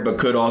over there, but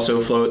could also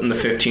float in the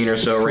 15 or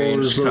so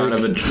range. Kind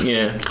of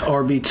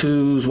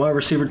RB2s, wide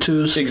receiver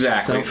 2s.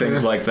 Exactly,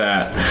 things like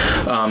that.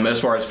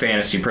 As far as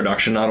fantasy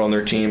production, not on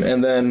their team.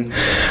 And then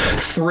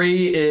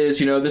 3 is,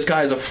 this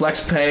guy is a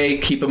flex pay.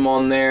 Keep him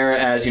on there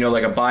as,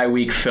 like a bye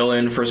week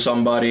fill-in for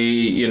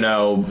somebody.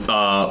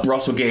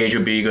 Russell Gage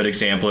would be a good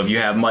example. If you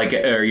have Mike,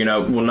 or,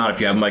 not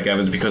if you have Mike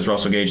Evans, because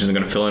Russell Gage isn't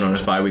going to fill in on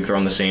his bye week. They're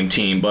on the same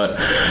team. But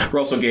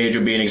Russell Gage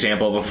would be an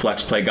example of a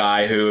flex play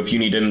guy who, if you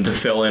need him to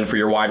fill in for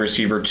your wide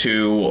receiver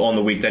 2 on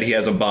the week that he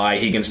has a bye,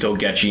 he can still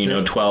get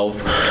you,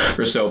 12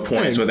 or so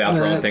points without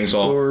throwing things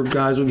off. Or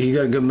guys, you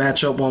got a good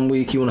matchup one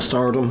week, you want to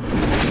start them.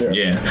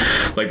 Yeah.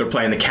 Like they're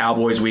playing the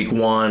Cowboys week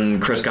 1.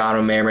 Chris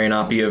Godwin may or may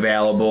not be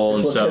available.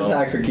 That's what Tim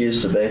Patrick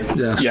used to be.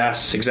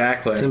 Yes,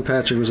 exactly. Tim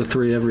Patrick was a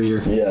 3 every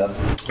year. Yeah.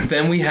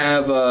 Then we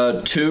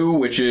have 2,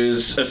 which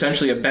is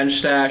essentially a bench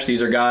stash.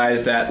 These are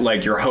guys that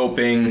you're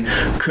hoping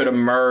could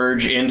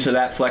emerge into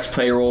that flex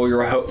play role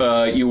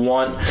you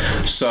want.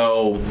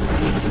 So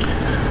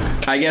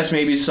I guess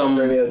maybe some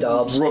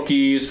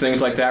rookies,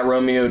 things like that.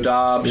 Romeo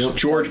Dobbs, yep.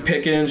 George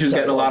Pickens, who's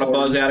getting a lot of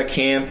buzz out of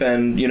camp,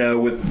 and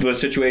with the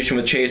situation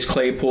with Chase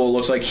Claypool,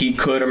 looks like he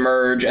could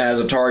emerge as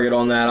a target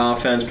on that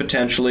offense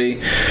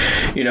potentially.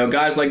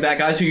 Guys like that,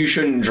 guys who you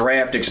shouldn't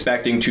draft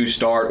expecting to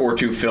start or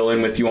to fill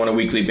in with you on a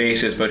weekly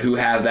basis, but who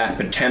have that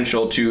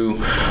potential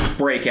to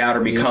break out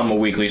or become a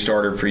weekly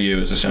starter for you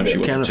is essentially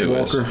what the 2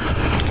 is.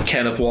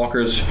 Kenneth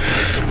Walker's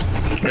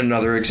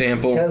another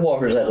example. Kenneth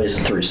Walker's at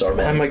least a 3-star,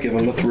 man. I might give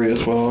him a 3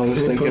 as well. I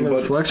was thinking,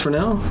 but flex for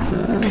now.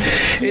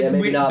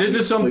 This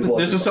is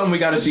something we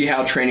got to see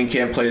how training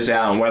camp plays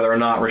out and whether or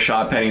not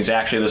Rashad Penny's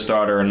actually the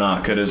starter or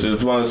not. Because if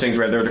it's one of those things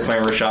where they're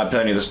declaring Rashad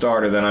Penny the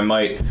starter, then I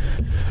might.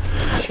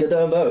 Let's get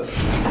down both.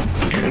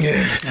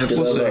 Yeah,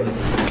 we'll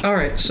see. All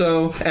right,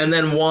 so, and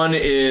then 1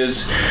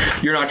 is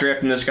you're not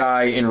drafting this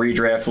guy in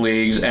redraft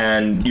leagues,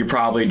 and you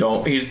probably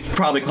don't. He's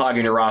probably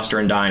clogging your roster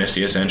in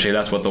Dynasty, essentially.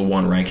 That's what the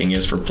 1 ranking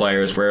is for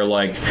players, where,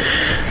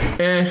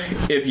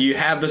 if you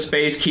have the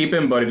space, keep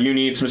him, but if you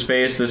need some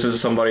space, this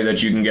is somebody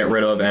that you can get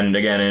rid of, and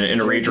again,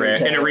 in a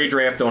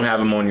redraft, don't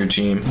have him on your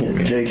team.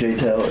 JJ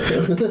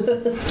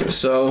Taylor.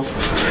 So,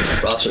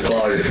 roster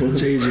clogger.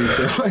 JJ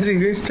Taylor.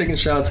 He's taking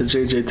shots at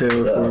JJ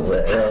Taylor.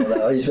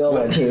 No, he's been on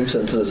my team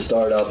since the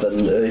startup, and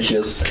he's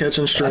just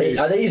catching strays.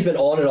 I think he's been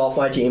on and off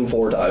my team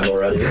 4 times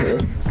already.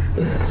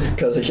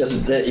 Because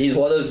he's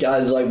one of those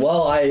guys I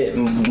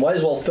might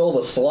as well fill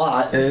the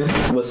slot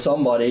with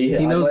somebody.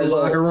 He knows the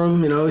locker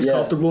room, he's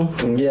comfortable.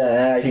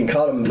 Yeah, I can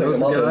cut him, pick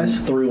him up in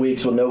 3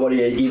 weeks with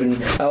nobody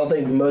even. I don't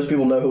think most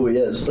people know who he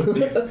is.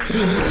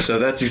 So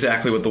that's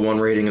exactly what the 1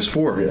 rating is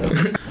for. Yeah.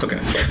 Okay.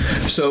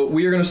 So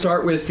we are going to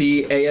start with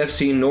the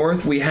AFC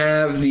North. We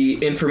have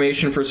the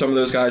information for some of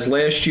those guys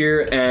last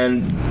year,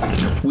 and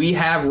we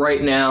have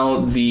right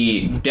now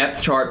the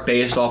depth chart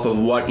based off of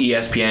what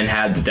ESPN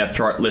had the depth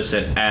chart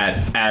listed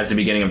as the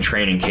beginning of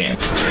training camp.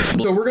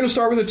 So we're going to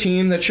start with a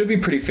team that should be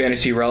pretty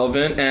fantasy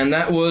relevant, and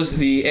that was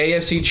the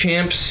AFC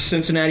champs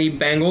Cincinnati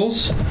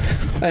Bengals.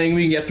 I think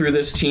we can get through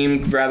this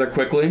team rather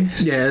quickly.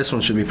 Yeah, this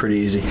one should be pretty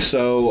easy.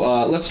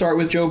 So let's start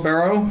with Joe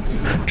Burrow.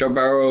 Joe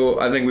Burrow,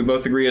 I think we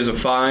both agree, is a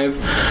 5.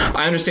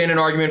 I understand an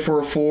argument for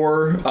a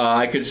 4.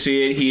 I could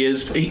see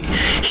it.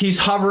 He's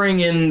hovering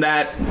in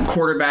that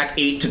quarterback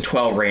 8 to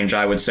 12 range,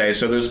 I would say.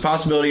 So there's a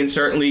possibility in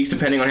certain leagues,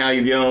 depending on how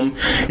you view him.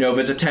 If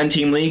it's a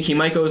 10-team league, he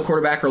might go with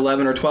quarterback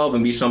 11 or 12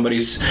 and be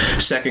somebody's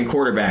second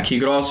quarterback. He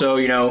could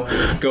also,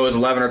 go as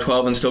 11 or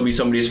 12 and still be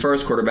somebody's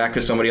first quarterback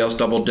because somebody else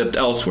double-dipped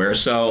elsewhere.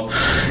 So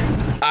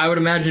I would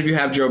imagine if you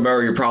have Joe Burrow,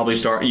 you probably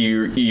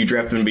you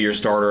draft him to be your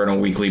starter on a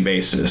weekly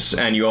basis,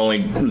 and you only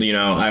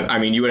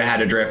you would have had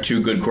to draft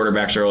 2 good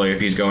quarterbacks early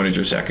if he's going as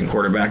your second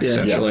quarterback.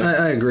 Essentially,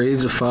 I agree.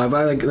 He's a 5.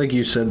 Like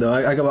you said though,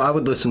 I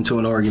would listen to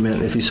an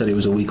argument if he said he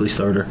was a weekly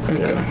starter.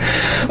 Okay.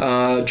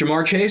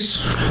 Jamar Chase,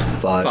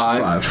 5.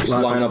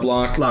 Lineup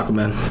lock. Lock him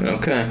in.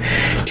 Okay.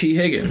 T.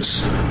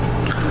 Higgins.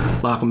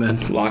 Lock him in.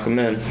 I like lock him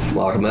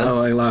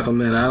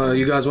in. I don't know.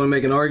 You guys want to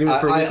make an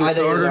argument for a weekly starter? I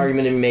think there's an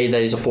argument to be made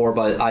that he's a 4,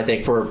 but I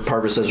think for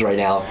purposes right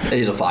now,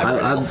 he's a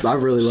 5. I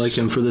really like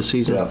him for this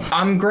season. Yeah.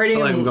 I'm grading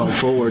him. I like him going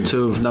forward,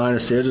 too, of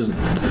Dynasty.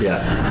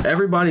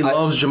 Everybody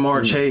loves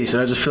Jamar Chase,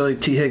 and I just feel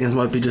like T. Higgins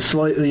might be just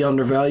slightly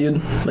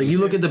undervalued. Like, you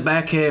look at the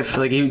back half,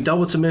 he dealt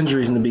with some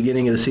injuries in the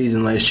beginning of the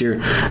season last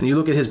year, and you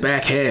look at his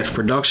back half,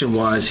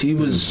 production-wise, he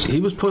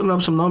was putting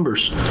up some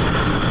numbers.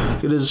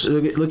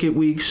 Look at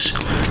weeks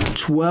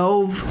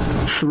 12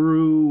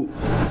 through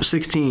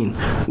 16,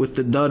 with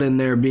the dud in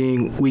there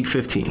being week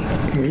 15.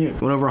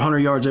 Went over 100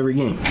 yards every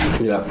game.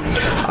 Yeah.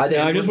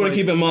 I just want to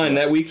keep in mind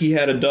that week he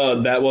had a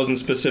dud. That wasn't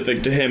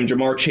specific to him.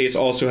 Jamar Chase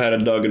also had a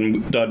dud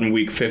in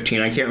week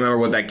 15. I can't remember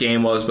what that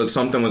game was, but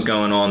something was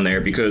going on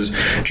there because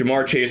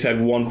Jamar Chase had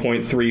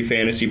 1.3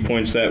 fantasy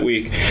points that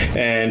week,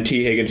 and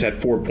T. Higgins had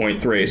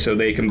 4.3. So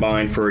they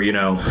combined for,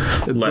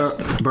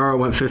 less. Burrow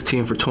went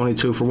 15 for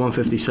 22 for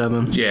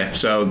 157. Yeah,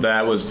 so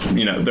that was,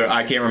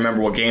 I can't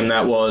remember what game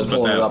that was, but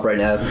pulling it up right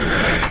now.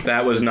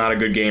 That was not a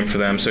good game for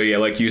them. So, yeah,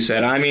 like you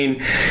said, I mean,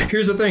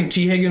 here's the thing.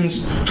 T.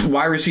 Higgins,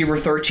 wide receiver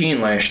 13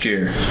 last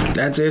year.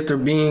 That's after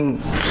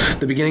being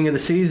the beginning of the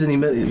season. He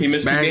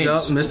missed 2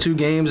 games. Missed 2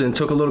 games and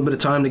took a little bit of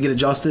time to get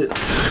adjusted,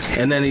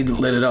 and then he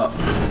lit it up.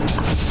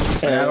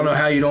 And I don't know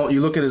how you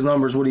look at his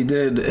numbers, what he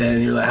did,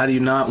 and you're like, how do you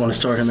not want to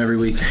start him every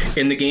week?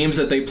 In the games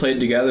that they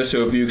played together,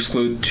 so if you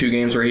exclude 2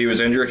 games where he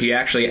was injured, he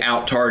actually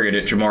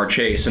out-targeted Jamar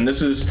Chase. And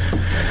this is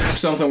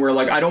something where,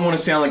 I don't want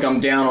to sound like I'm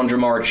down on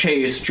Jamar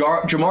Chase.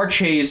 Jamar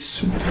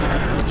Chase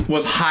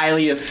was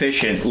highly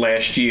efficient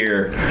last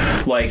year.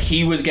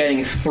 He was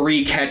getting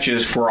 3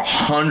 catches for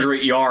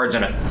 100 yards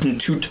and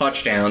 2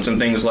 touchdowns and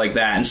things like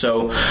that. And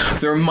so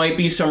there might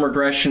be some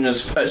regression,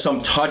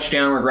 some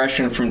touchdown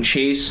regression from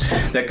Chase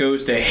that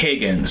goes to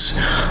Higgins.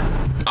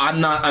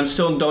 I'm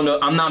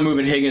not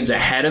moving Higgins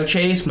ahead of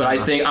Chase, but I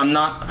think I'm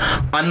not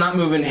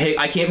moving.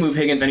 I can't move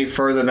Higgins any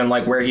further than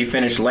where he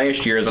finished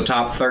last year as a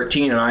top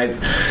 13, and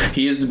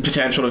he has the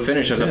potential to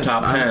finish as a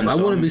top 10. I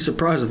wouldn't be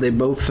surprised if they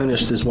both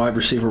finished as wide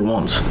receiver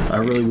ones. I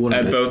really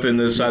wouldn't. Both in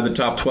the side of the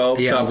top 12,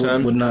 top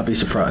 10. Would not be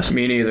surprised.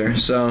 Me neither.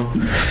 So,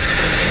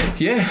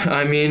 yeah,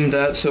 I mean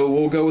that. So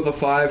we'll go with a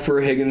 5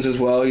 for Higgins as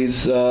well.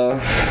 He's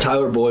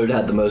Tyler Boyd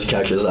had the most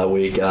catches that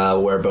week,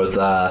 where both.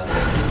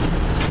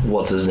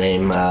 What's his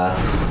name?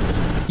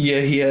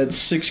 Yeah, he had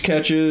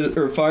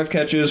 5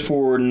 catches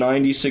for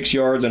 96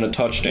 yards and a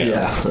touchdown.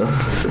 Yeah.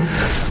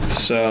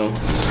 So,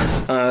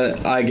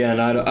 again,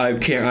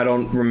 I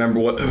don't remember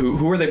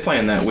who were they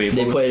playing that week.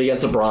 They played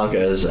against the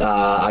Broncos.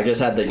 I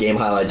just had the game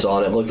highlights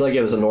on. It looked like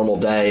it was a normal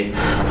day.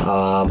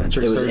 It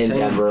was in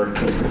Denver.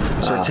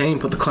 Sertain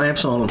put the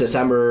clamps on him.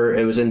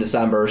 It was in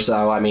December,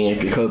 so I mean, it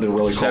could have been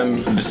really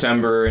cold.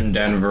 December in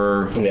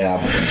Denver. Yeah,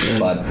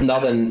 but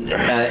nothing.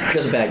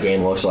 Just a bad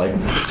game, looks like.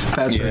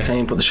 Pat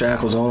Sertain put the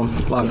shackles on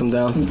him, locked him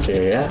down.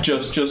 Yeah.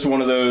 Just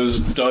one of those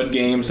dud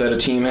games that a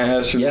team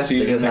has through the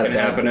season that can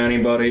happen to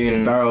anybody.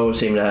 And Barrow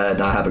seemed to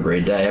not have a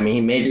great day. I mean,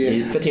 he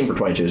made 15 for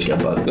 22 is good,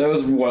 but that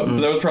was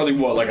That was probably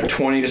like a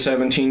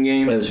 20-17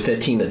 game. It was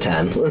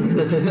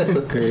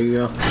 15-10. There you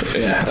go.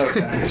 Yeah.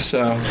 Okay.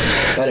 So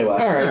anyway,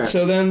 all right.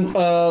 So then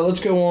let's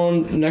go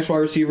on. Next wide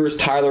receiver is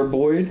Tyler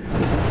Boyd.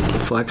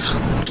 Flex.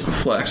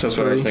 That's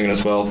what I was thinking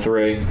as well.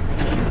 3.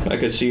 I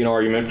could see an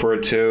argument for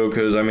it too,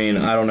 because I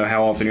don't know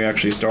how often you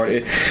actually start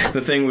it. The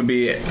thing would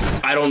be,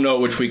 I don't know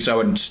which weeks I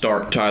would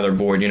start Tyler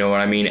Boyd, you know what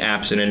I mean,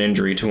 absent an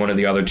injury to one of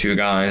the other 2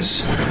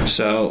 guys.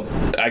 So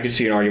I could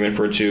see an argument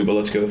for it too, but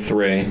let's go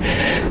 3.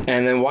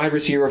 And then wide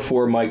receiver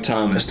 4, Mike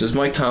Thomas. Does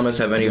Mike Thomas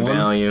have any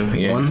value?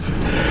 Yeah. 1.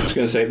 I was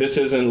going to say, this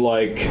isn't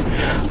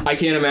I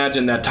can't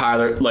imagine that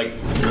Tyler,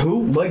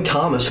 who? Mike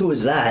Thomas? Who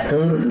is that?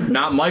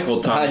 Not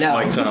Michael Thomas,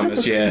 Mike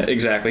Thomas. Yeah,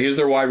 exactly. He's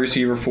their wide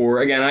receiver 4.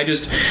 Again,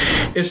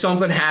 if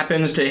something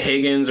happens to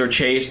Higgins or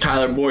Chase,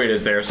 Tyler Boyd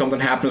is there. If something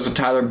happens to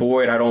Tyler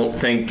Boyd, I don't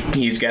think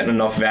he's getting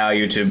enough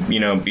value to,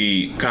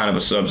 be kind of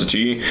a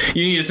substitute.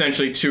 You need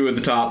essentially 2 of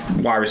the top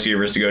wide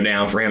receivers to go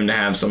down for him to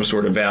have some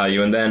sort of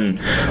value, and then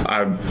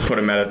I would put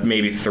him at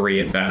maybe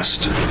 3 at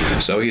best.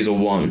 So he's a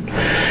 1.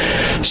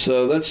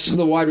 So that's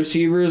the wide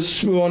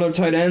receivers. Move on to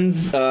tight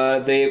ends.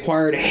 They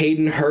acquired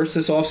Hayden Hurst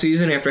this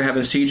offseason after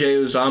having C.J.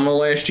 Uzomah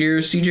last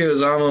year. C.J.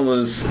 Uzomah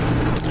was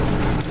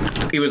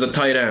a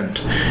tight end.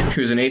 He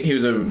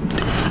was a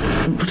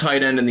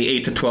tight end in the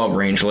 8 to 12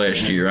 range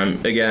last year.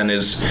 It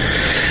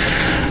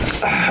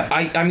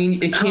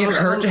can't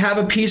hurt to have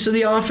a piece of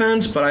the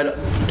offense, but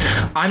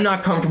I'm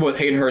not comfortable with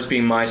Hayden Hurst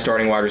being my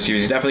starting wide receiver.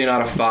 He's definitely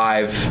not a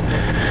 5.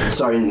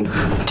 Starting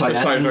tight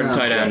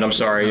end. I'm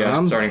sorry.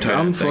 Yeah, starting tight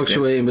end. I'm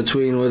fluctuating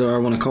between whether I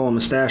want to call him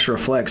a stash or a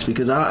flex,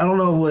 because I don't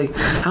know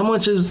how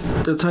much is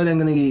the tight end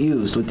going to get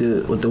used with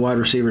the wide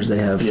receivers they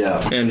have.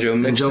 Yeah, and Joe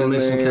Mixon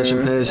catch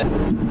and pass.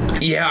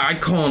 Yeah, I'd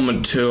call him a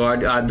 2.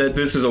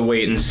 This is a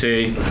wait and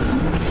see,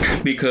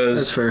 because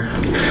that's fair.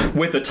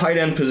 With the tight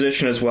end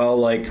position as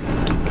well,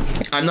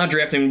 I'm not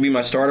drafting him to be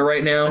my starter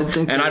right now,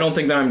 I don't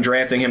think that I'm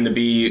drafting him to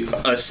be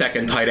a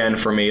second tight end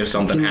for me if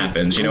something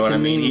happens. You know what I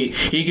mean?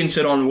 He can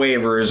sit on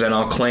waivers and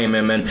I'll claim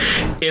him, and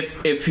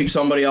if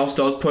somebody else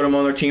does put him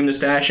on their team to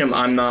stash him,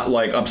 I'm not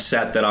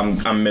upset that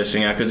I'm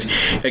missing out,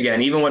 because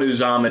again, even what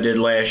Uzomah did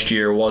last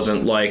year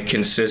wasn't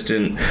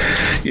consistent,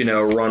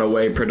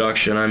 runaway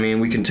production.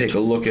 We can take a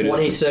look at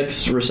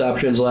 26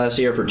 receptions last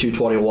year for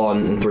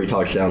 221 and 3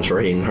 touchdowns for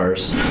Hayden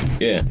Hurst.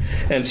 Yeah,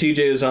 and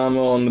C.J.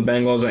 Uzomah on the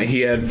Bengals, he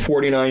had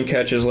 49 catches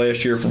catches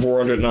last year for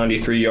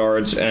 493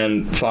 yards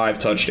and 5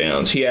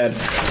 touchdowns. He had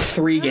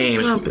 3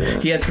 games.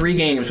 He had 3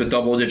 games with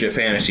double-digit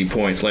fantasy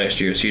points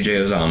last year,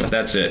 CJ Uzomah.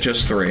 That's it,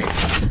 just 3.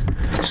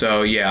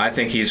 So, yeah, I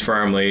think he's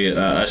firmly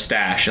a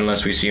stash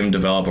unless we see him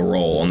develop a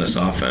role in this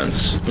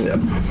offense. Yep.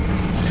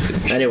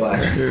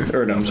 Anyway.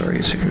 Or, no, I'm sorry.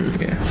 He's here.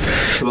 Yeah.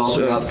 Who else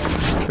we got?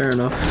 Fair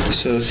enough.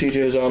 So,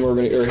 CJ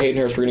Uzomah, or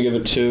Hayden Hurst, we're going to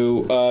give it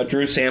 2.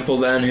 Drew Sample,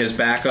 then, his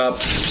backup,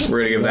 we're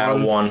going to give that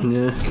a 1.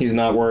 Yeah. He's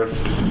not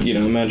worth,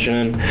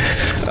 mentioning.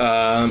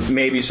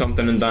 Maybe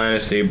something in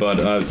Dynasty, but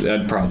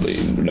I'd probably...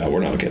 No, we're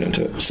not getting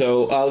into it.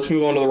 So, let's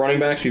move on to the running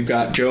backs. We've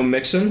got Joe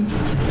Mixon.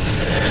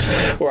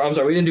 Or, I'm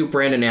sorry, we didn't do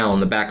Brandon Allen,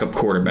 the backup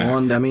quarterback.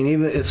 I mean,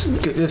 even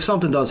if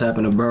something does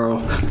happen to Burrow,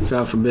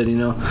 God forbid, do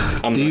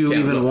you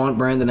even want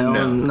Brandon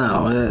Allen?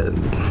 No.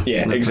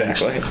 Yeah,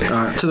 exactly. All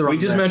right, to the running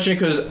We just backs. mentioned it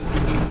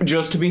because,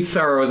 just to be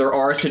thorough, there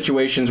are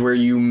situations where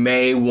you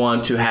may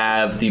want to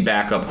have the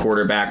backup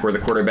quarterback, where the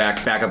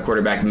backup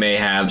quarterback may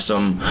have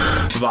some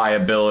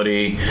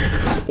viability,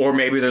 or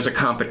maybe there's a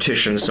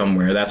competition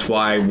somewhere. That's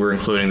why we're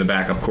including the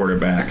backup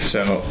quarterback.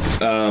 So,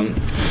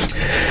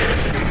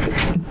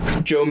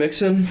 Joe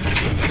Mixon,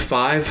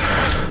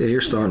 5. Yeah,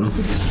 you're starting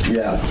him.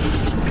 Yeah.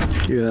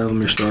 You have him,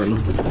 you're starting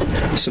him.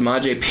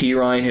 Samaje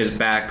Perine, his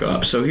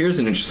backup. So here's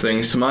an interesting.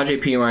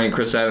 Samaje Perine and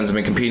Chris Evans have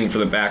been competing for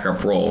the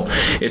backup role.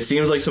 It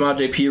seems like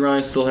Samaje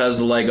Perine still has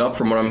the leg up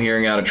from what I'm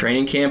hearing out of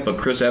training camp, but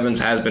Chris Evans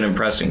has been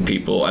impressing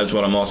people, as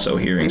what I'm also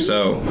hearing.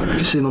 So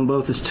You see them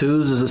both as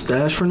 2s as a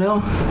stash for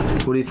now?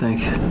 What do you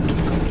think?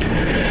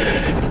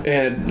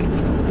 And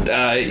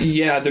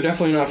yeah, they're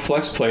definitely not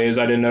flex plays.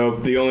 I didn't know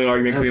if the only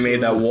argument could be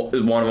made that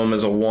one of them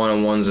is a 1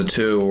 and one's a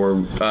 2.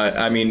 Or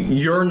I mean,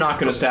 you're not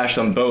going to stash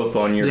them both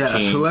on your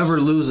team. Yes, whoever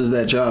loses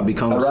that job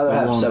becomes. I'd rather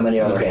have one. so many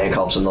other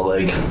handcuffs in the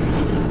league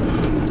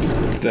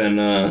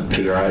than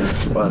P-Ryan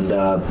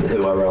and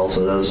whoever else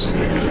it is.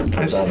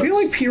 I feel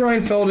like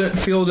Perine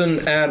filled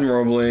in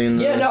admirably.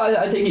 Yeah, no,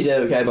 I think he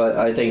did okay, but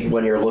I think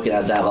when you're looking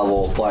at that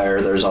level of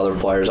player, there's other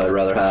players I'd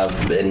rather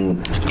have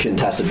in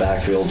contested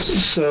backfields.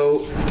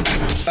 So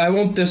I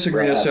won't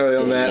disagree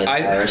necessarily on that.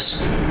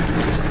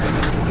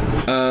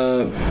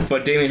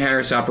 But Damian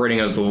Harris operating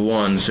as the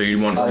 1, so you'd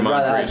want I'd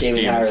rather have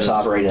Damian Harris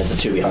operating as the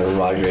 2 behind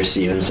Rodgers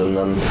Stevenson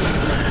than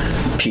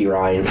P.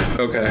 Ryan.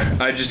 Okay.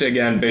 I just,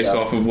 again, based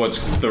off of what's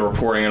the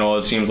reporting and all,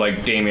 it seems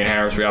like Damian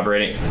Harris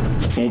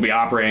will be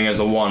operating as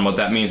the 1. What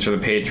that means for the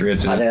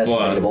Patriots is I think that's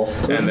debatable.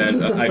 And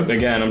then,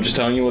 I'm just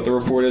telling you what the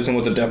report is and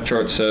what the depth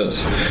chart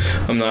says.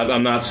 I'm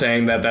not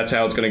saying that that's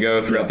how it's going to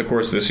go throughout the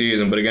course of the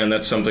season, but again,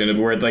 that's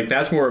something where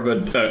that's more of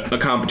a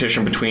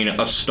competition between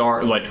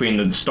between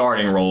the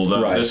starting role,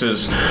 though. Right. This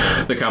is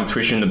the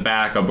competition in the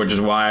backup, which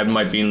is why I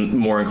might be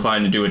more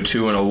inclined to do a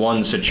 2 and a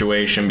 1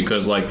 situation,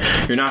 because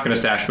you're not going to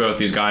stash both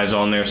these guys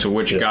on there. So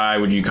which guy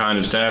would you kind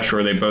of stash, or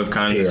are they both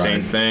kind of the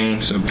same thing?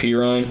 So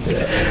Perine,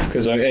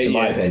 because in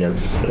my opinion,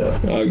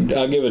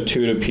 I'll give a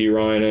 2 to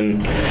Perine,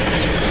 and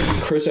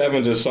Chris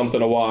Evans is something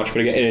to watch.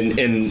 But again,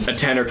 in a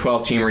 10 or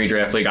 12 team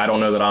redraft league, I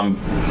don't know that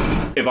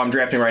if I'm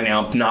drafting right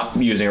now, I'm not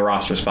using a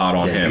roster spot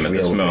on him at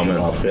this moment.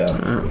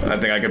 I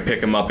think I could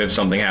pick him up if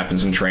something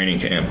happens in training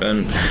camp.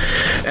 And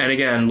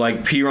again,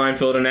 Perine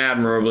filled in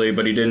admirably,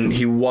 but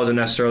he wasn't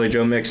necessarily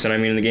Joe Mixon. I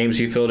mean, in the games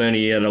he filled in,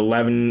 he had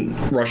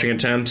 11 rushing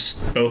attempts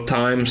both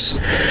times.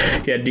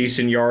 He had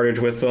decent yardage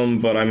with them,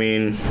 but I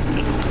mean...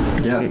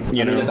 Yeah,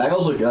 the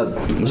Bengals look good.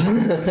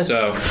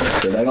 So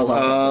the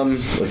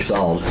Bengals look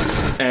solid.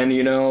 And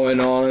in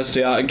all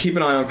honesty, keep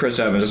an eye on Chris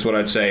Evans. That's what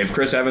I'd say. If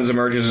Chris Evans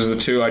emerges as the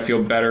 2, I'd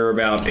feel better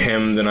about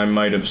him than I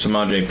might have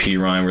Samaje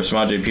Perine, where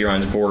Samaje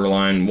Perine's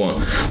borderline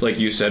 1, like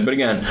you said. But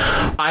again,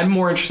 I'm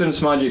more interested in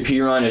Samaje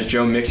Perine as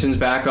Joe Mixon's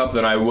backup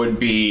than I would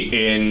be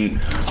in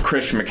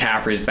Christian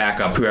McCaffrey's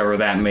backup, whoever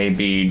that may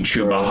be,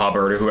 Chuba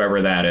Hubbard or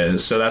whoever that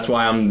is. So that's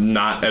why I'm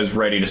not as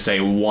ready to say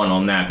 1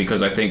 on that,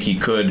 because I think he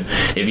could,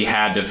 if he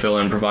had to fill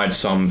in, provide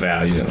some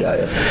value.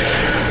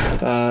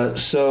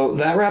 So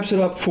that wraps it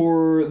up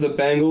for the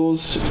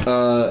Bengals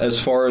as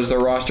far as their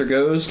roster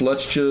goes.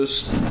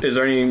 Is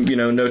there any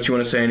notes you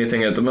want to say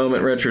anything at the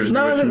moment, Rich, or just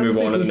move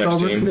on to the next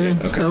team?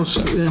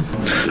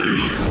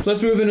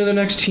 Let's move into the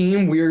next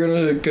team. We are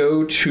going to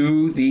go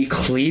to the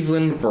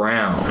Cleveland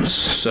Browns.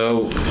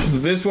 So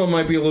this one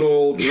might be a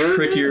little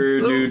trickier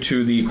due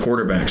to the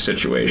quarterback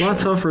situation. A lot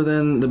tougher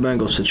than the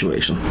Bengals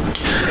situation.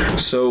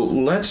 So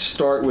let's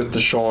start with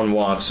Deshaun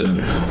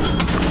Watson.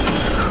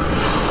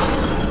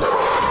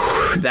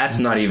 That's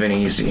not even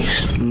easy.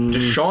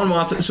 Deshaun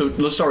Watson. So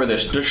let's start with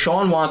this.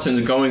 Deshaun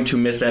Watson's going to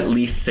miss at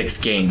least 6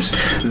 games.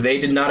 They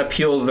did not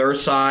appeal their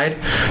side,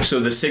 so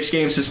the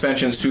 6-game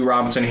suspension Sue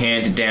Robinson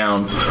handed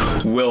down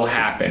will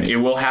happen. It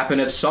will happen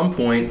at some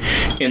point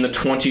in the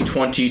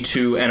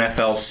 2022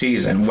 NFL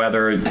season.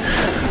 Whether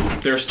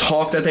there's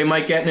talk that they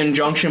might get an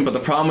injunction, but the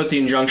problem with the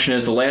injunction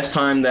is the last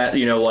time that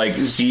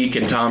Zeke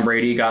and Tom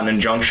Brady got an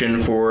injunction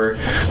for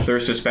their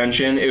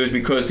suspension, it was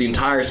because the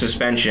entire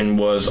suspension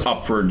was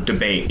up for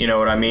debate. You know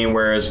what I mean?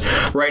 Whereas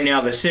right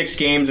now the 6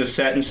 games is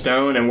set in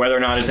stone, and whether or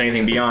not it's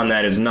anything beyond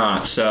that is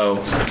not.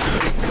 So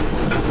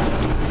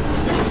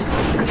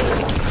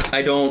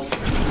I don't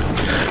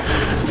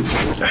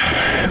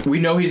we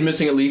know he's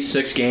missing at least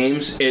 6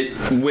 games.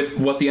 With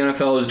what the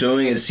NFL is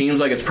doing, it seems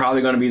like it's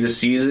probably going to be the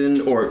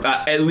season, or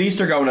at least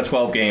they're going to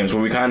 12 games,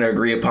 where we kind of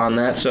agree upon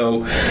that.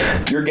 So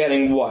you're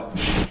getting,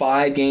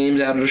 5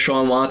 games out of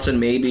Deshaun Watson,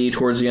 maybe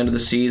towards the end of the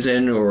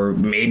season, or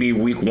maybe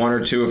week 1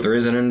 or 2 if there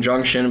is an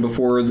injunction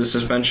before the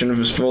suspension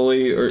is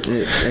fully. Or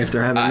if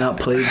they're having not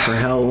played for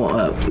how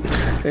long,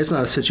 it's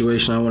not a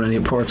situation I want any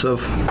parts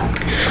of.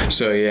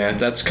 So yeah,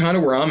 that's kind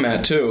of where I'm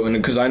at too, and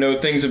because I know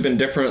things have been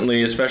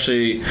differently,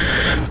 especially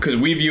because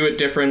we view it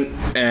different,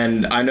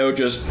 and I know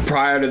just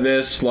prior to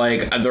this,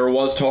 like, there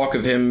was talk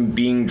of him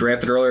being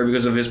drafted earlier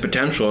because of his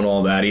potential and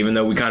all that, even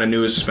though we kind of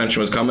knew his suspension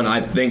was coming. I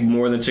think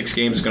more than 6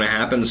 games is going to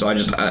happen, so I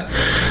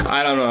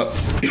don't know.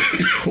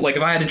 Like,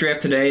 if I had to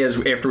draft today,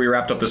 after we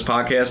wrapped up this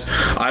podcast,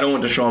 I don't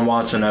want Deshaun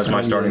Watson as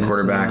my starting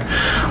quarterback.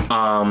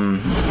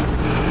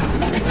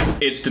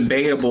 It's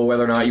debatable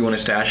whether or not you want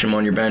to stash him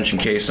on your bench in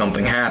case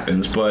something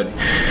happens, but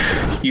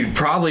you'd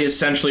probably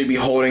essentially be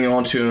holding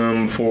on to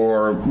him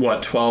for,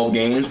 12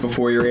 games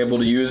before you're able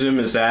to use him?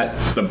 Is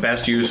that the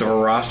best use of a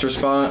roster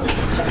spot?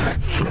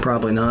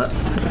 Probably not.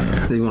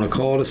 If you want to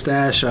call it a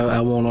stash, I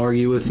won't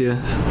argue with you.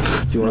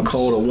 If you want to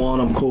call it a 1,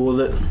 I'm cool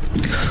with it.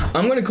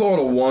 I'm going to call it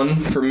a 1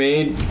 for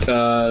me.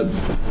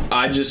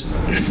 I just,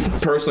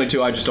 personally,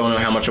 too, I just don't know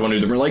how much I want to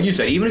do. Like you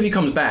said, even if he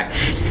comes back,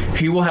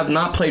 he will have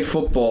not played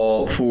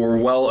football for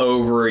well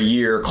over a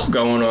year,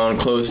 going on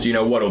close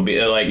to, what it'll be,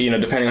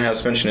 depending on how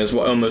suspension is,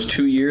 almost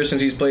 2 years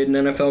since he's played an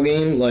NFL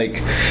game. Like,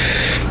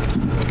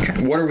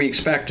 what are we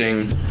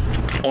expecting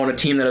on a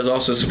team that is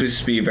also supposed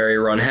to be very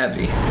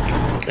run-heavy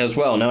as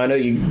well? Now, I know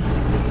you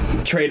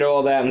traded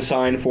all that and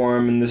signed for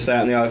him and this,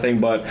 that, and the other thing,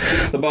 but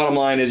the bottom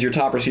line is your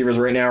top receivers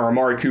right now are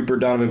Amari Cooper,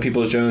 Donovan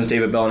Peoples-Jones,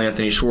 David Bell, and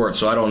Anthony Schwartz,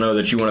 so I don't know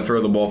that you want to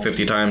throw the ball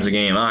 50 times a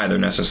game either,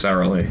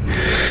 necessarily.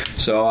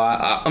 So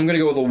I'm going to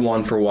go with a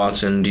 1 for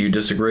Watson. Do you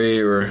disagree?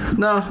 Or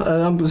No,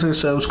 I'm going to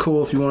say it was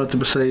cool if you wanted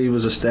to say he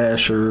was a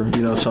stash or,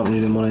 something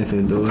you didn't want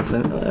anything to do with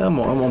it. I'm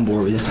on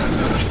board with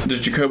you.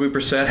 Does Jacoby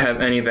Brissett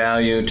have any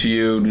value to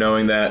you,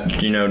 knowing that,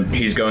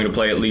 he's going to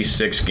play at least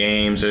 6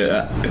 games?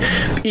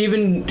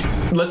 Even,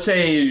 let's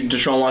say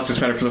Deshaun Watson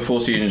suspended for the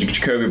full season,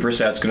 Jacoby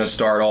Brissett's going to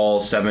start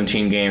all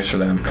 17 games for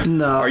them.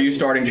 No. Are you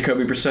starting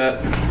Jacoby Brissett?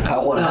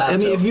 I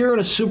mean, if you're in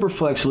a super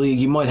flex league,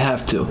 you might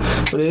have to.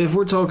 But if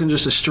we're talking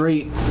just a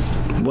straight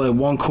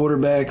 1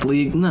 quarterback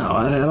league, no,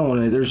 I don't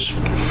want to. There's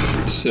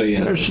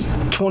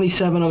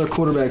 27 other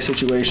quarterback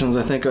situations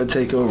I think I'd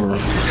take over.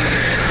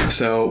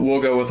 So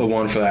we'll go with a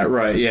 1 for that,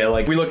 right? Yeah,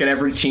 like we look at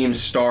every team's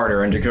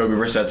starter, and Jacoby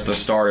Brissett's the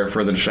starter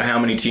for the. How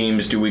many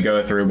teams do we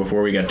go through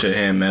before we get to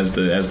him as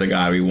the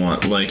guy we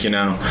want? Like,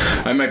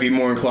 I might be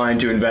more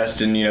inclined to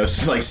invest in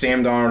like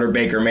Sam Darnold or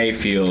Baker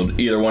Mayfield,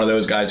 either one of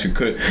those guys who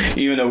could,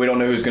 even though we don't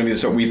know who's going to be the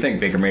starter. We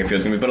think Baker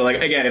Mayfield's going to be, but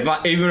like again,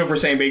 even if we're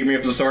saying Baker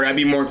Mayfield's the starter, I'd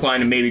be more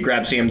inclined to maybe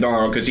grab Sam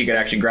Darnold because he could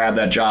actually grab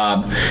that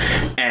job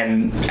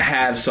and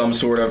have some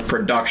sort of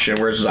production.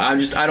 Whereas I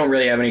don't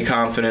really have any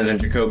confidence in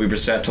Jacoby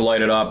Brissett to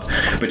light it up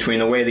between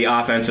the way the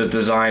offense is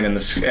designed and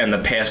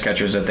the pass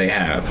catchers that they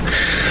have.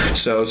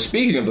 So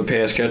speaking of the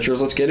pass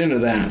catchers, let's get into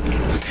that.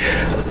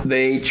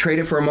 They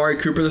traded for Amari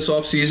Cooper this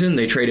offseason.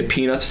 They traded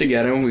peanuts to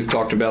get him. We've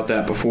talked about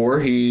that before.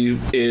 He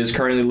is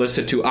currently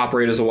listed to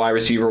operate as a wide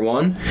receiver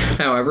 1.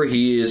 However,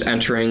 he is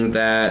entering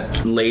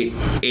that late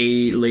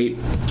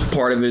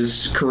part of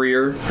his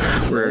career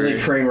where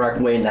there's a train wreck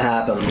waiting to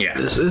happen. Yeah,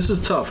 this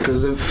is tough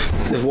because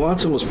if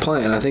Watson was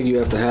playing, I think you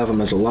have to have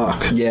him as a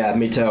lock. Yeah,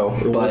 me too.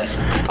 But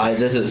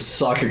this is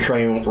such a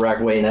train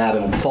wreck waiting to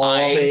happen. Fall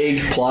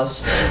age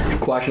plus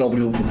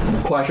questionable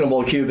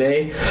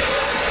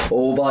QB.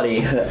 Oh,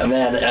 buddy,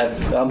 man,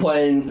 if I'm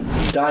playing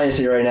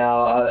Dynasty right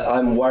now,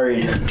 I'm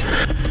worried.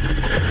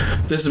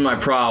 This is my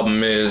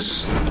problem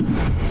is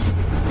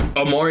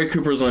Amari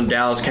Cooper's on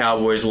Dallas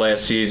Cowboys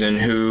last season,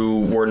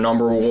 who were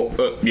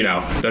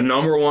the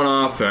number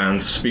 1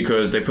 offense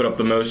because they put up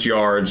the most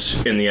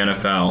yards in the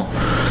NFL.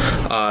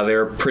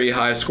 They're a pretty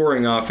high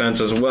scoring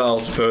offense as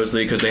well,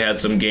 supposedly, because they had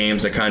some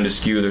games that kind of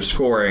skew their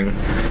scoring.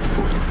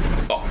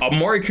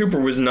 Amari Cooper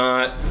was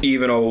not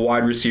even a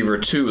wide receiver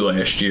 2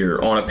 last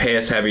year on a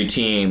pass heavy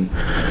team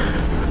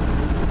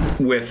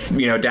with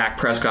Dak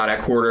Prescott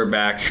at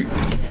quarterback,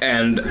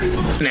 and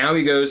now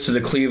he goes to the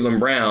Cleveland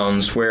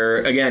Browns, where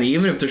again,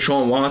 even if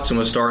Deshaun Watson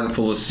was starting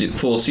full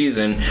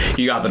season,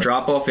 you got the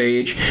drop off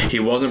age. He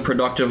wasn't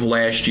productive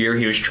last year.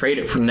 He was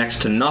traded for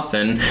next to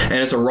nothing, and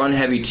it's a run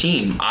heavy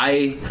team.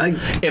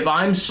 If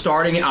I'm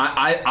starting,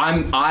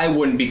 I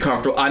wouldn't be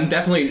comfortable. I'm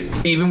definitely,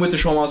 even with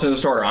Deshaun Watson as a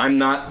starter, I'm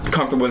not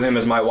comfortable with him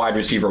as my wide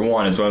receiver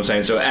 1. Is what I'm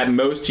saying. So at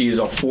most, he's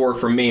a 4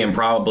 for me, and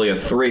probably a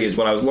 3 is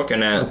what I was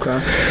looking at. Okay.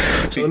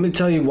 So let me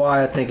tell you why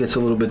I think it's a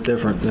little bit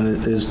different than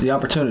it is the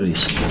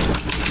opportunities.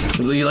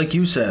 Like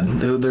you said,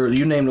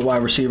 you named the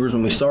wide receivers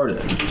when we started.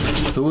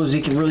 Who was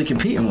he really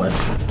competing with?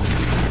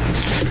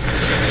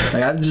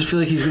 Like, I just feel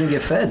like he's going to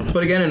get fed.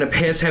 But again, in a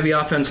pass-heavy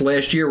offense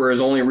last year, where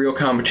his only real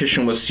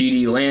competition was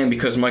C.D. Lamb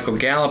because Michael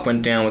Gallup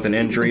went down with an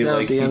injury.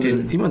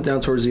 He went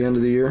down towards the end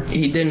of the year.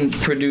 He didn't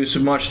produce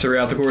much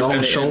throughout the course.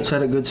 Dalton Schultz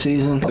had a good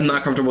season. I'm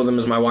not comfortable with him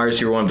as my wide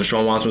receiver one if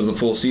Deshaun Watson was the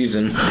full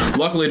season.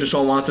 Luckily,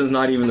 Deshaun Watson's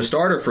not even the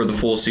starter for the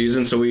full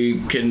season, so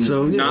we can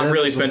not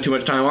really spend too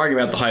much time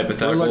arguing about the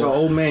hypothetical. We're like an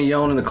old man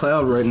yelling in the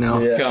cloud right now.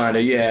 Yeah.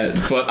 Kinda,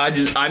 yeah. But I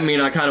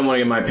kind of want to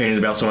get my opinions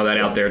about some of that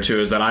out there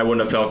too. Is that I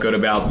wouldn't have felt good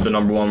about the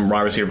number one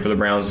wide receiver for the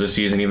Browns this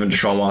season, even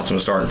Deshaun Watson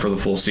was starting for the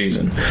full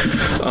season,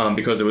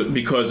 because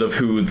of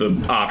who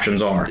the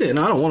options are. Yeah, and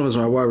I don't want him as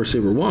my wide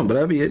receiver one, but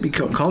I'd be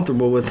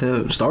comfortable with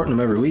him starting him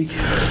every week.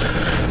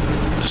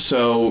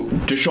 So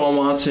Deshaun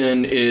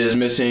Watson is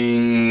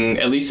missing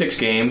at least 6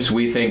 games.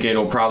 We think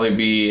it'll probably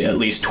be at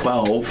least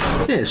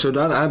 12. Yeah, so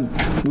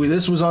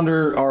this was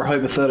under our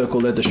hypothetical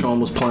that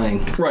Deshaun was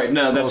playing. Right,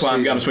 no, that's why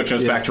I'm switching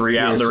us back to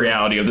the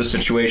reality of the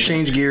situation.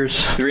 Change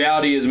gears. The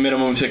reality is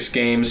minimum of 6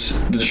 games.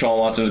 Deshaun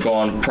Watson's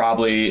gone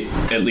probably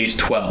at least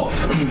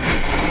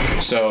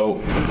 12. So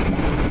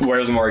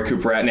where's Amari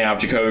Cooper at now if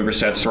Jacoby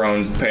Brissett's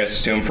throwing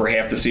passes to him for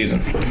half the season?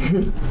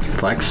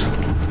 Flex,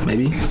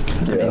 maybe.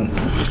 Yeah.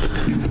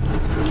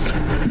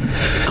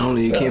 I don't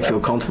know. You can't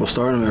feel comfortable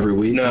starting him every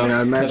week. No,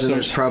 I imagine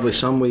there's probably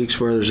some weeks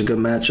where there's a good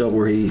matchup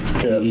where he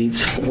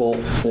eats. Well,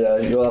 yeah,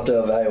 you'll have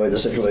to evaluate the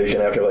situation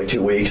after like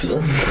 2 weeks.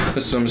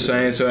 That's what I'm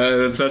saying.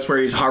 So that's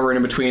where he's hovering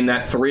in between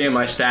that 3. Am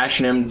I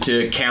stashing him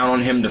to count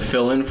on him to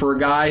fill in for a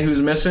guy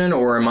who's missing,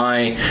 or am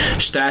I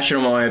stashing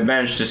him on my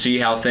bench to see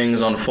how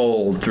things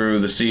unfold through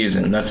the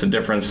season? That's the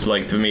difference,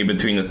 like, to me,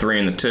 between the 3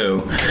 and the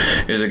 2.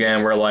 Is,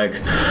 again, we're like,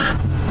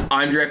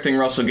 I'm drafting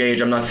Russell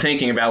Gage. I'm not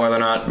thinking about whether or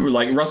not,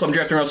 I'm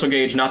drafting Russell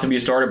Gage not to be a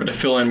starter, but to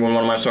fill in when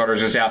one of my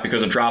starters is out,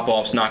 because a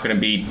drop-off's not going to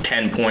be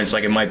 10 points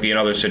like it might be in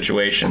other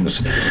situations.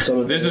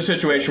 So this is a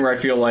situation where I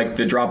feel like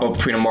the drop-off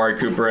between Amari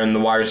Cooper and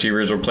the wide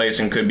receivers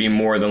replacing could be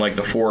more than like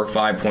the 4 or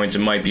 5 points it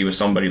might be with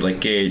somebody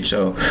like Gage.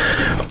 So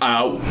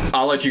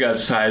I'll let you guys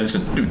decide. It's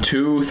a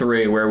 2,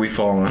 3, where are we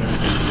falling?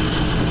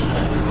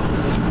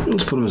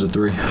 Let's put him as a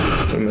 3.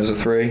 Put him as a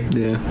 3?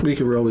 Yeah, we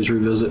could always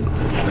revisit.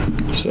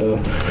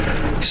 So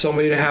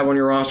somebody to have on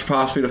your roster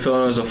possibly to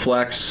fill in as a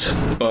flex,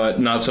 but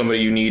not somebody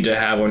you need to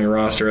have on your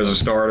roster as a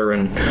starter.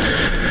 And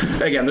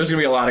again, there's going to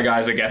be a lot of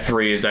guys that get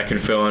 3s that can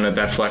fill in at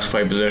that flex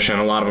play position.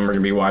 A lot of them are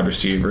going to be wide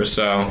receivers.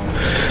 So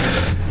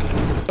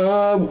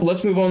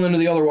let's move on then to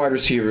the other wide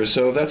receivers.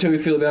 So if that's how we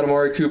feel about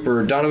Amari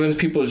Cooper, Donovan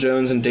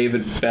Peoples-Jones and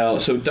David Bell.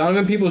 So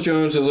Donovan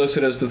Peoples-Jones is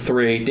listed as the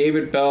 3.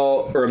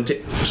 Donovan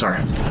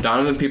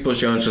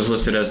Peoples-Jones is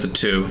listed as the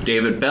 2.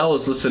 David Bell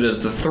is listed as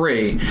the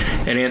 3,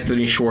 and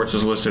Anthony Schwartz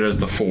is listed as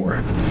the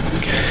 4.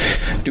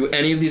 Do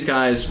any of these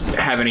guys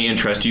have any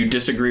interest? Do you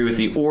disagree with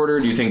the order?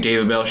 Do you think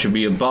David Bell should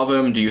be above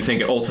him? Do you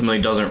think it ultimately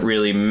doesn't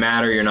really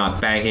matter? You're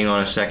not banking on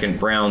a second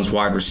Browns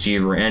wide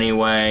receiver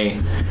anyway.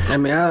 I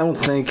mean, I don't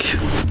think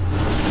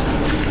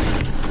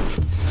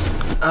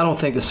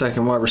the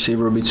second wide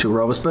receiver would be too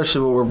rough,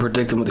 especially what we're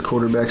predicting with the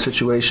quarterback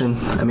situation.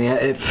 I mean,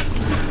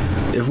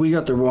 if we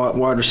got the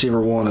wide receiver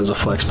 1 as a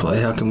flex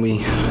play, how do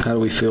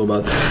we feel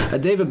about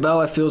that? David Bell,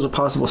 I feel, is a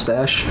possible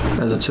stash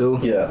as a 2.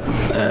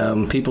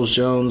 Yeah.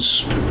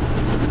 Peoples-Jones,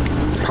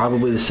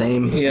 probably the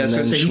same. Yeah, and so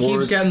then he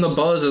keeps getting the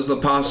buzz as the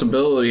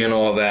possibility and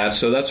all of that.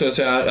 So that's what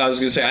I was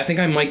going to say. I think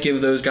I might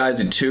give those guys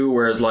a 2,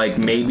 whereas like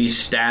maybe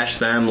stash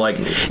them. Like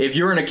if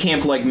you're in a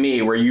camp like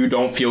me where you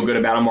don't feel good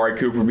about Amari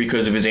Cooper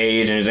because of his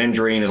age and his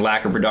injury and his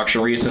lack of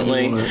production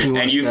recently,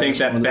 and you think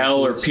that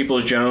Bell or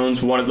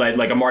Peoples-Jones,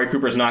 like Amari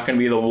Cooper is not going to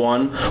be the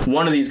one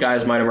of these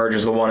guys might emerge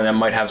as the one, and that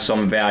might have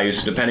some value,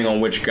 so depending on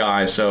which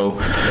guy. So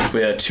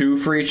we had 2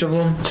 for each of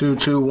them. 2,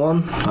 2,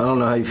 1. I don't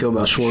know how you feel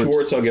about Schwartz.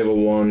 Schwartz, I'll give a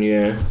 1.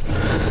 Yeah.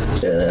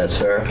 Yeah, that's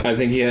fair. I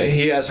think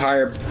he has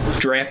higher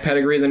draft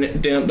pedigree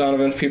than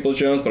Donovan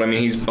Peoples-Jones, but I mean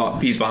he's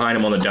behind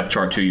him on the depth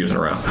chart 2 years in a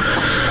row.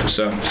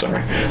 So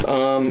sorry.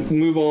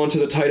 Move on to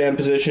the tight end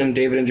position.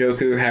 David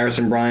Njoku,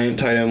 Harrison Bryant,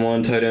 tight end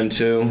 1, tight end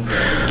 2.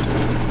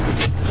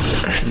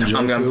 I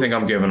think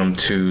I'm giving them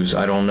 2s.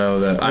 I don't know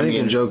that. I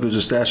think Njoku's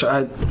a stash.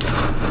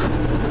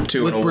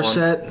 2 with and a 1.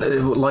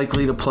 Brissett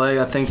likely to play,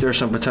 I think there's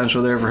some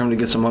potential there for him to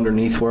get some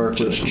underneath work.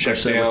 Just check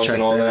downs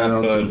and all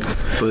that.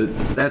 But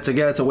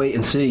that's a wait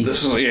and see.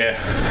 That's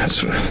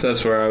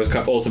where I was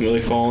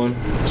ultimately falling.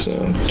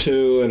 So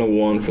 2 and a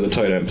 1 for the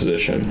tight end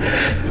position.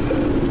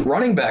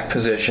 Running back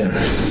position.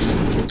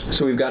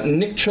 So we've got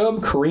Nick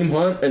Chubb, Kareem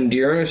Hunt, and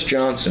Dearness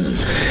Johnson.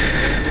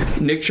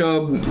 Nick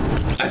Chubb,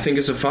 I think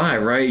it's a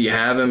 5, right? You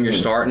have him, you're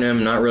starting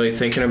him, not really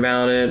thinking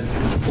about it.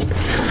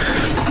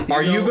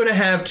 Are you going to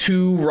have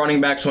 2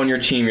 running backs on your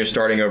team you're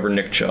starting over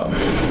Nick Chubb?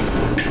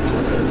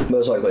 Most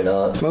Most likely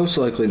not. Most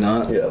likely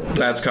not. Yeah.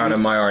 That's kind of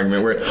my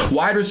argument. Where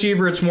wide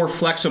receiver, it's more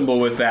flexible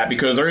with that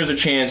because there is a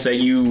chance that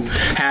you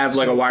have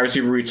like a wide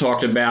receiver we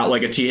talked about,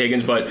 like a T.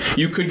 Higgins, but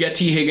you could get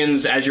T.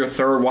 Higgins as your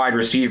third wide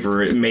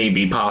receiver,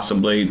 maybe,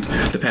 possibly,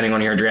 depending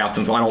on your draft.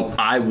 And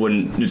I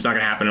wouldn't. It's not going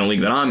to happen in a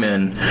league that I'm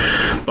in.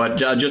 But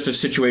just a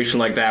situation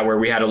like that where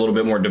we had a little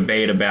bit more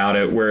debate about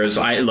it. Whereas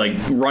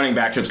running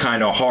backs, it's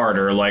kind of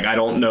harder. Like I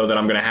don't know that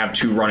I'm going to have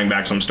two running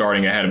backs I'm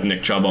starting ahead of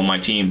Nick Chubb on my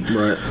team.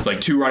 Right. Like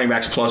two running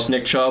backs plus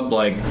Nick Chubb,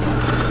 like.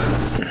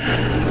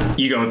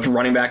 You going through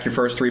running back your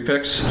first 3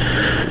 picks?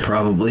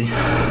 Probably.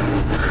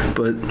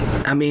 But,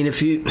 I mean,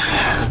 if you...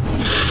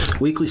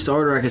 Weekly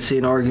starter, I could see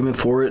an argument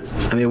for it.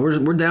 I mean,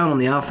 we're down on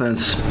the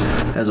offense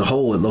as a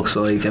whole, it looks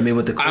like. I mean,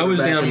 with the I was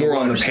down more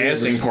on the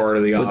passing part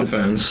of the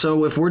offense.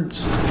 So if we're...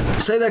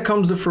 Say that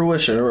comes to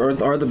fruition, or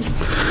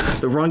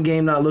the run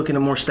game not looking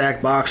at more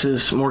stacked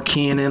boxes, more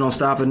keying in on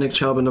stopping Nick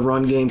Chubb in the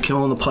run game,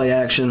 killing the play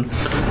action.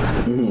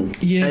 Mm-hmm.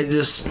 Yeah.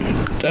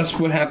 That's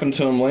what happened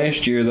to him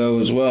last year, though,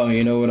 as well.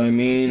 You know what I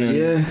mean? And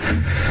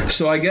yeah.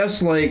 So I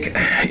guess, like,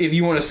 if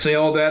you want to say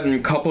all that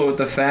and couple it with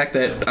the fact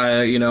that,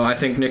 I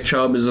think Nick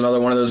Chubb is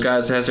another one of those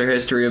guys that has their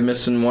history of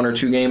missing 1 or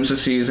 2 games a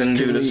season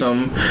due to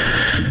some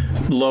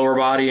lower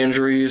body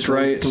injuries,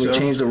 right? Can we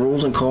change the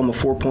rules and call him a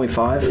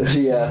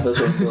 4.5? Yeah, that's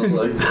what it feels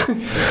like.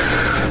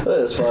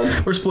 That's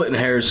fun. We're splitting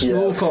hairs. Yeah,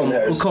 we'll call him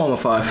a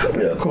 5.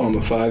 Yeah. Call him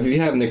a 5. If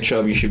you have Nick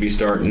Chubb, you should be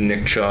starting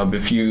Nick Chubb.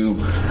 If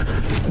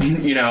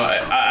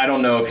I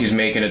don't know if he's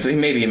making it.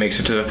 Maybe he makes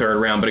it to the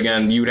 3rd round, but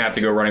again, you would have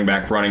to go running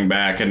back, and running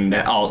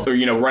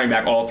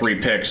back all 3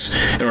 picks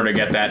in order to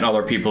get that. And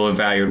other people have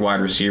valued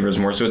wide receivers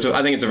more. So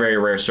I think it's a very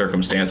rare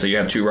circumstance that you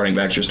have 2 running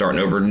backs you're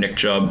starting over Nick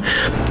Chubb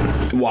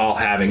while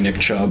having Nick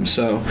Chubb.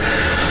 So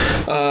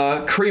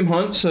Kareem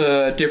Hunt's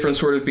a different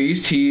sort of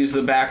beast. He's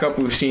the backup.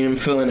 We've seen him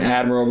fill in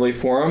admirably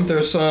for him. He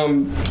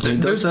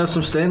does have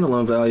some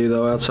standalone value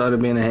though, outside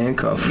of being a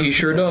handcuff. He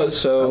sure does.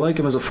 So I like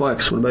him as a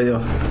flex. What about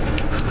you?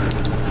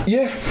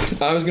 Yeah,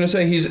 I was going to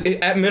say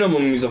at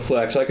minimum he's a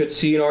flex. I could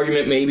see an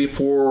argument maybe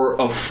for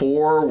a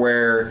 4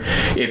 where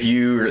if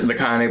you're the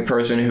kind of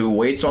person who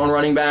waits on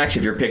running backs,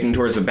 if you're picking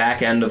towards the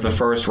back end of the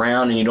 1st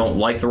round and you don't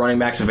like the running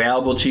backs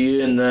available to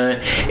you in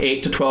the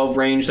 8 to 12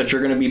 range that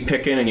you're going to be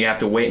picking and you have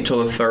to wait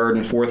until the 3rd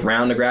and 4th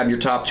round to grab your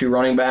top 2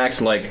 running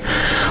backs, like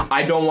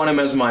I don't want him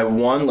as my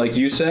 1 like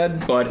you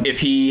said, but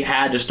if he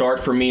had to start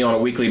for me on a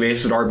weekly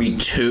basis at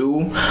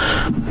RB2,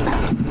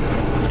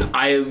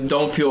 I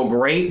don't feel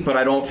great, but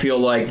I don't feel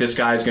like this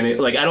guy's going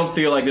to... I don't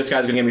feel like this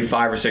guy's going to give me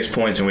 5 or 6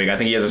 points a week. I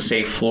think he has a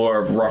safe floor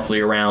of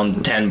roughly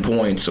around 10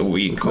 points a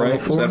week, right?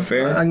 Is that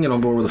fair? I can get on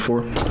board with a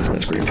 4.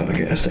 That's great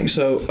podcasting.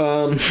 So,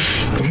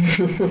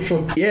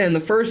 yeah, in the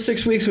first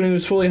 6 weeks when he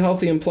was fully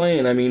healthy and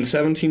playing,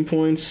 17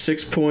 points,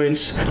 6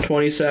 points,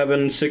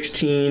 27,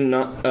 16,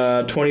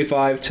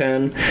 25,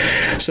 10.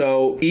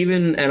 So,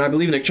 and I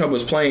believe Nick Chubb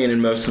was playing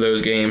in most of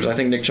those games. I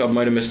think Nick Chubb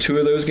might have missed 2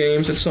 of those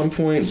games at some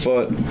point,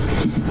 but...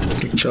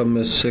 Nick Chubb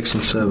missed 6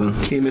 and 7.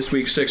 He missed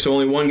week 6, so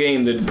only 1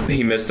 game that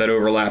he missed that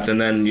overlapped, and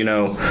then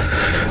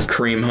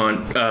Kareem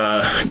Hunt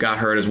got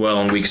hurt as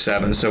well in week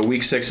 7. So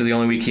week 6 is the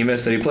only week he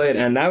missed that he played,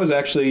 and that was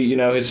actually his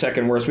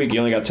 2nd worst week. He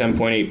only got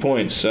 10.8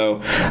 points,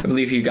 so I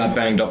believe he got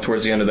banged up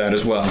towards the end of that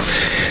as well.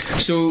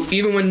 So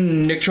even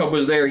when Nick Chubb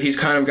was there, he's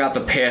kind of got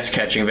the pass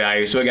catching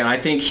value. So again, I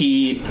think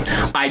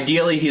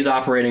ideally he's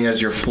operating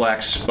as your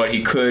flex, but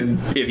he could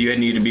if you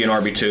need to be an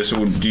RB2.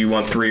 So do you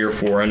want 3 or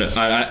 4? And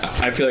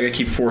I feel like I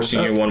keep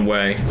forcing you one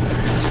way.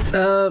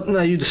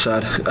 No, you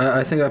decide.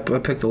 I think I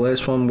picked the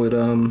last one with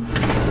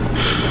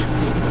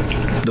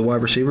the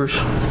wide receivers.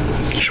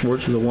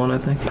 Schwartz is a 1, I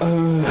think.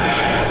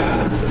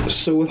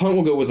 So with Hunt,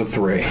 we'll go with a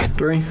 3.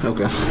 3?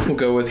 Okay. We'll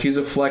go with he's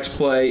a flex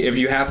play. If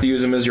you have to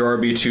use him as your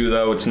RB2,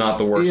 though, it's not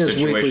the worst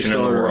situation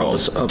in the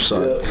world.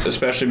 Upside. Yeah.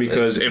 Especially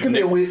because if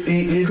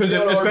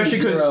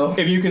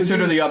you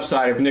consider the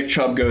upside, if Nick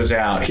Chubb goes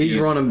out, he's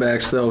running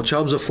backs though.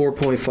 Chubb's a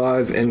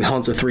 4.5 and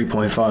Hunt's a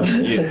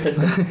 3.5.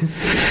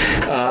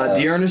 Yeah.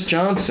 Dearness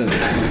Johnson.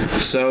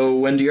 So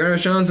when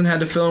Dearness Johnson had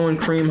to fill in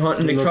Kareem Hunt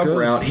and Nick Chubb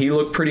were out, he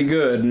looked pretty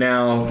good.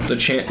 Now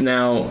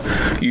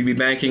you'd be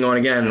banking on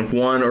again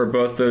one or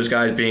both those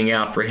guys being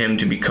out for him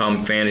to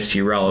become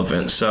fantasy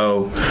relevant.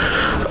 So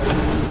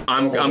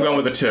I'm going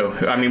with a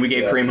 2. We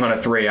gave Kareem Hunt a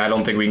 3. I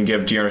don't think we can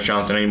give Dearness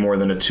Johnson any more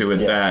than a 2 at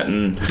that.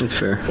 And that's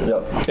fair.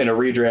 Yep. In a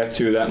redraft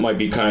too, that might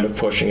be kind of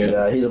pushing it.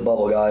 Yeah, he's a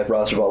bubble guy,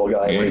 roster bubble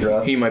guy in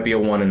redraft. He might be a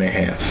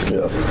 1.5.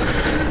 Yeah.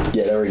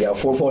 Yeah, there we go.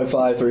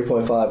 4.5,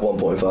 3.5,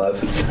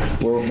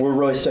 1.5. We're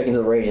really sticking to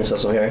the rating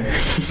system here.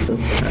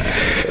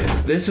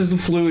 This is the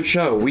fluid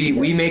show.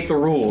 We make the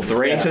rules. The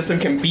rating system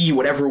can be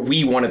whatever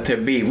we want it to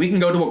be. We can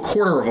go to a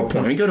 1/4 of a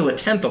point. We can go to a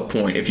 1/10 of a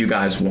point if you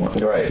guys want.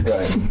 Right.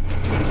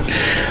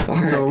 All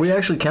right. So are we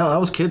actually counting? I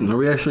was kidding. Are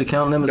we actually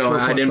counting them as 4.5? No,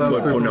 I didn't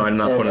put. No, I'm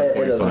not putting.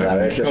 It doesn't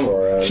matter. It's just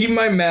for.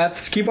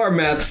 Keep our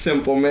maths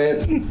simple,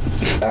 man.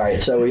 All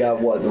right. So we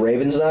got what? The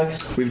Ravens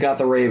next. We've got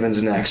the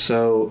Ravens next.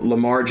 So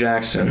Lamar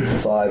Jackson.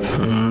 5.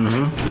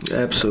 Mm-hmm.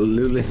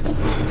 Absolutely.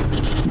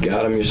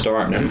 Got him. You're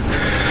starting him.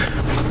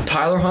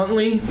 Tyler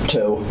Huntley.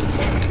 2.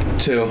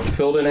 Too.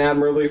 Filled in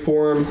admirably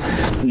for him.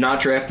 Not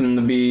draft him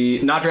in a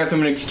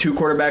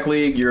 2-quarterback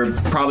league. You're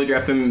probably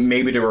drafting him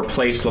maybe to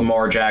replace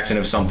Lamar Jackson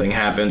if something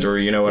happens, or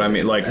you know what I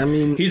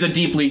mean. He's a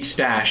deep league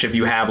stash if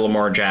you have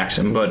Lamar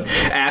Jackson, but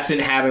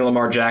absent having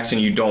Lamar Jackson,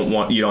 you're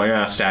not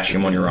stashing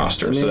him on your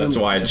roster. So that's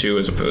why a 2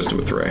 as opposed to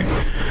a 3.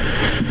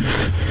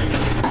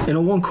 In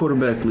a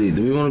 1-quarterback league,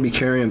 do we want to be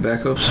carrying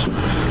backups?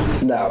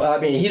 No, I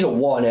mean he's a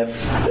 1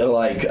 if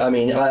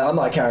I'm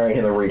not carrying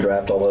him a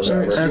redraft almost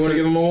ever. So you want to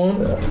give him a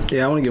 1?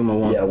 Yeah, I want to give him a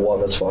 1. Yeah, 1.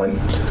 That's fine.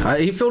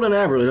 He filled in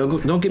admirably.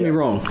 Don't get me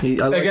wrong.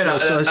 I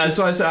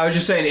was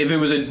just saying if it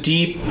was a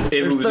deep,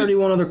 there's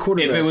 31 other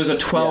quarterbacks. If it was a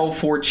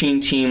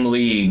 12-14 team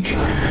league.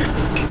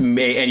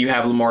 And you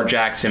have Lamar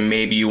Jackson,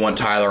 maybe you want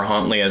Tyler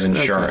Huntley as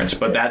insurance.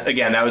 Okay. But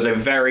that was a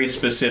very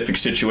specific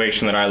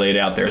situation that I laid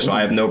out there, so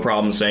I have no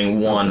problem saying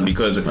 1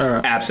 because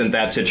absent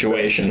that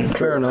situation.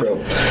 Fair enough.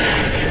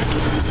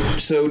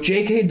 So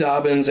J.K.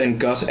 Dobbins and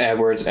Gus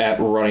Edwards at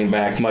running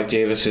back. Mike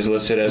Davis is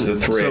listed as the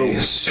 3.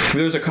 So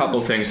there's a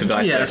couple things to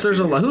dissect. Yes, there's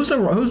a lot. Who's the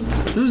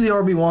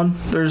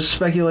RB1? There's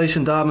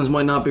speculation Dobbins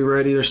might not be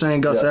ready. They're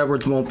saying Gus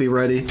Edwards won't be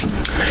ready.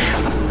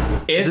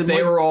 If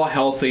they were all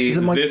healthy,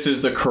 this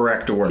is the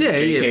correct order.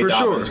 Yeah, for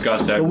Dobbins, sure.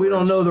 Gus Edwards. But we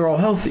don't know they're all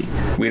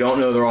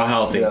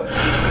healthy.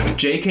 Yeah.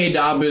 J.K.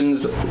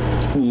 Dobbins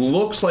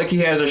looks like he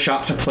has a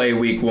shot to play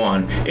week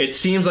 1. It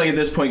seems like at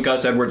this point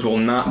Gus Edwards will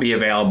not be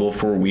available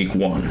for week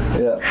 1.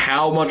 Yeah.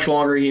 How much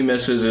longer he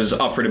misses is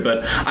up for debate.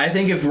 But I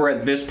think if we're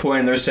at this point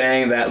and they're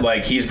saying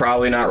that he's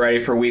probably not ready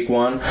for week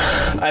 1,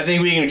 I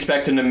think we can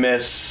expect him to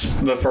miss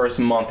the first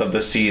month of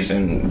the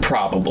season,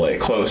 probably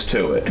close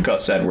to it.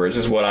 Gus Edwards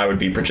is what I would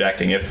be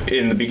projecting. If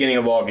in the beginning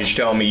of August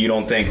you tell me you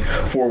don't think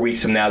 4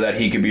 weeks from now that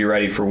he could be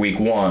ready for week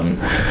 1,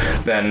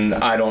 then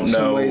I don't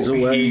know. Ways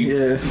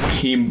away.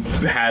 He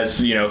has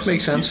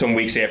some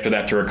weeks after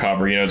that to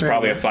recover. It's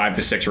probably a 5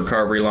 to 6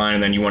 recovery line,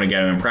 and then you want to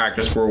get him in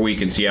practice for a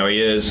week and see how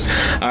he is.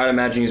 I would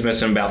imagine he's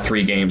missing about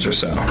 3 games or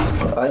so.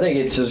 I think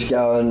it's just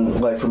going,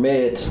 for me,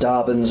 it's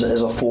Dobbins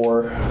as a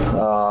 4,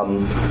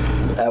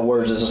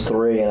 Edwards is a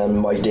 3, and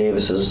Mike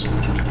Davis is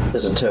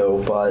a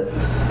 2. But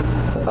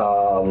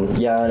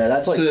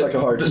that's such a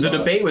hard spot. The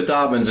debate with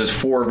Dobbins is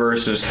 4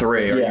 versus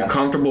 3. Are you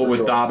comfortable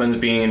with Dobbins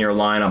being in your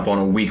lineup on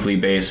a weekly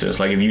basis?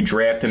 If you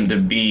draft him to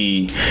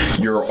be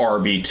your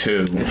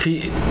RB2.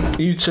 If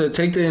you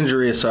take the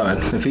injury aside,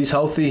 if he's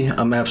healthy,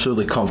 I'm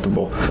absolutely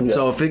comfortable. Yeah.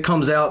 So if it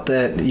comes out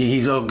that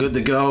he's all good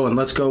to go and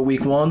let's go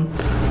week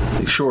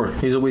 1, sure,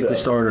 he's a weekly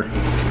starter.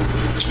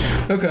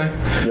 Okay.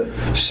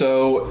 Yep.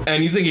 So,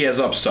 and you think he has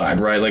upside,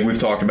 right? We've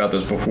talked about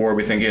this before.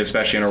 We think,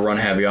 especially in a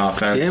run-heavy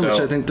offense. Yeah, which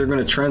I think they're going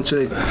to trend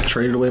to. They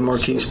traded away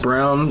Marquise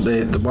Brown.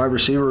 The wide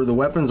receiver, the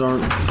weapons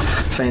aren't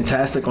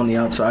fantastic on the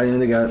outside.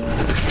 They got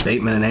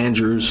Bateman and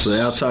Andrews. But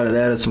outside of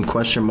that, it's some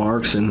question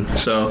marks. And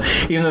so,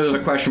 even though there's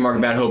a question mark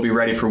about he'll be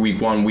ready for week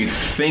 1, we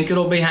think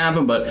it'll be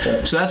happen. But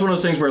so that's one of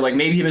those things where,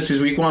 maybe he misses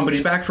week 1, but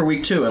he's back for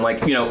week 2.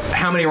 And,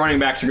 how many running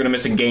backs are going to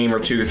miss a game or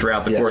 2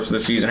 throughout the course of the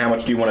season? How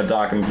much do you want to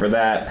dock him for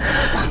that?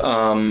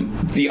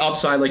 The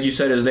upside, like you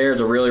said, is there.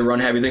 It's a really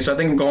run-heavy thing. So I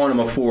think going him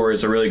a 4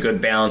 is a really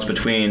good balance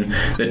between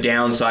the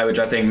downside, which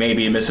I think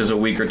maybe he misses a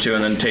week or 2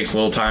 and then takes a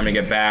little time to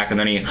get back, and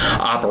then he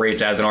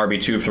operates as an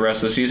RB2 for the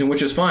rest of the season,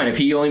 which is fine. If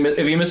he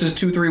misses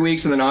 2-3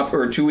 weeks and then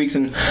or 2 weeks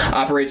and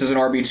operates as an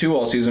RB2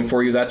 all season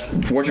for you, that's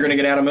what you're going to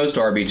get out of most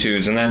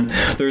RB2s. And then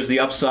there's the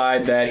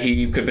upside that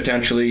he could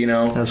potentially,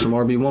 have some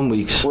RB1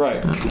 weeks.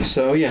 Right.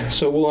 So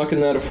we'll lock in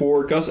that at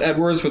 4. Gus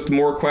Edwards with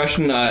more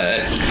question.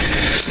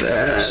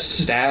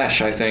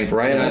 Stash, I think,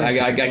 right?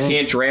 I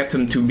can't draft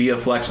him to be a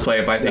flex play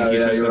if I think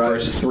he's missing the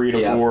first 3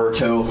 to 4.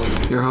 2.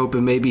 You're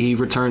hoping maybe he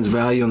returns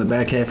value in the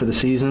back half of the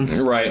season?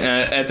 Right.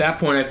 And at that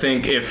point, I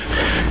think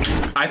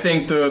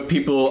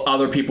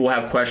other people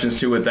have questions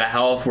too with the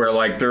health, where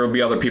there will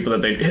be other people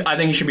that I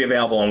think he should be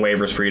available on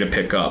waivers for you to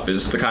pick up,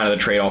 is the kind of the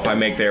trade-off I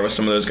make there with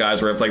some of those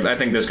guys where if I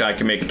think this guy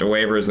can make it to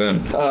waivers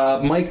then.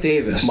 Mike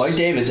Davis.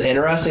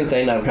 Interesting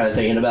thing that I'm kind of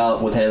thinking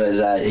about with him is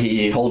that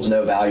he holds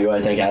no value,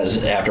 I think,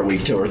 as after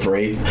week 2 or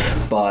 3.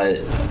 But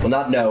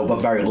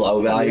very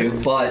low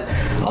value. But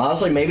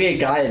honestly, maybe a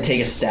guy to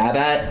take a stab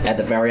at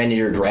the very end of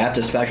your draft,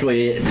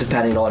 especially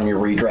depending on your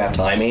redraft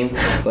timing.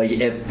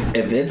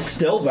 If it's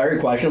still very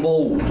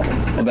questionable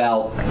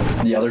about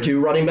the other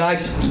 2 running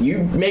backs,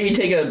 you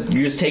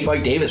just take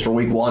Mike Davis for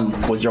week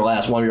 1 with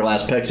one of your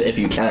last picks if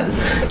you can.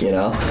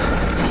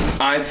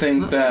 I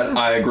think that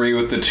I agree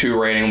with the 2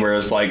 rating,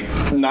 whereas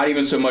not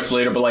even so much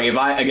later, but if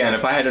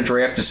I had to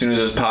draft as soon as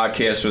this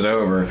podcast was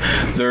over,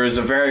 there is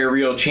a very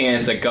real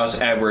chance that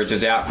Gus Edwards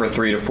is out for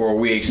 3 to 4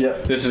 weeks.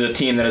 Yep. This is a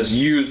team that has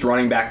used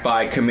running back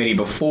by committee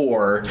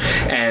before,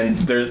 and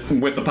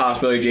with the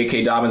possibility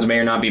J.K. Dobbins may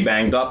or not be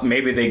banged up,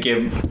 maybe they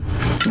give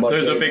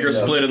there's a bigger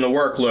split in the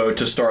workload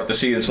to start the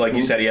season. So like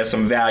you said, he has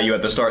some value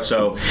at the start.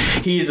 So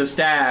he's a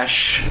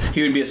stash.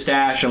 He would be a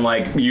stash and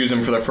like use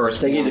him for the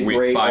first 5 weeks. I think he's a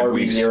great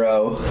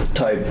RB0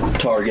 type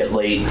target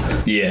late.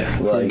 Yeah,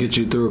 like, get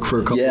you through for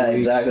a couple. Yeah, of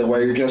weeks. exactly.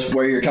 Where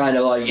you're kind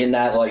of like in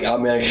that like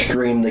I'm gonna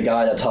stream the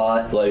guy that's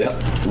hot, like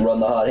run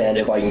the hot hand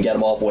if I can get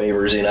him off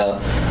waivers, you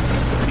know.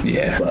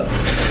 Yeah.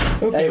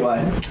 Okay.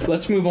 Anyway,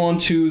 let's move on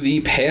to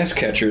the pass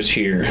catchers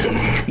here.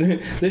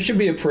 This should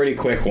be a pretty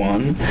quick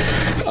one.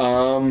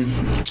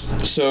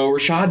 So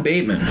Rashad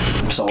Bateman.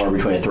 somewhere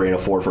between a 3 and a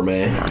 4 for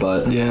me,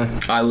 but Yeah.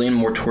 I lean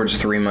more towards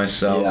 3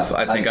 myself. yeah,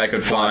 I think I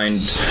could find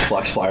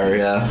flex player.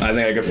 Yeah, I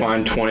think I could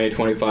find 20,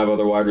 25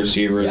 other wide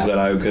receivers that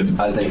I could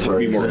I think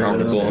be more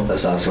comfortable.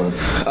 assessment.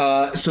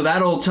 So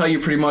that'll tell you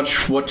pretty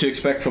much what to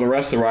expect for the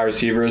rest of the wide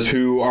receivers,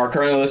 who are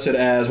currently listed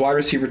as wide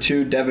receiver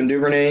 2, Devin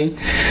Duvernay,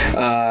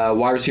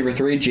 wide receiver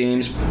 3,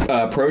 James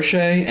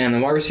Prochet, and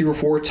then wide receiver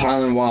 4,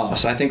 Tylan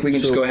Wallace. I think we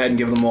can just go ahead and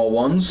give them all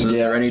ones. Is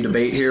there any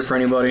debate here for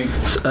anybody?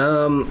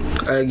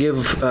 I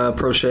give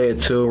Prochet a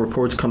 2.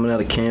 Reports coming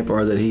out of camp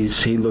are that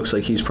he looks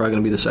like he's probably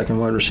going to be the second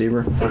wide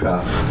receiver. Okay.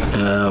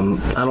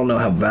 I don't know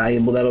how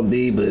valuable that'll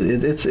be, but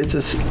it's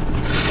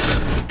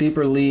a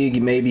deeper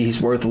league. Maybe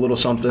he's worth a little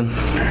something.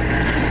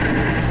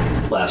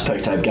 Last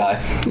pick type guy.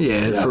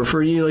 Yeah.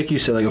 For you, like you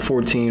said, like a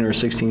 14 or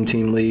 16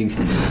 team league.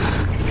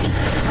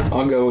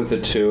 I'll go with the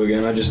 2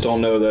 again. I just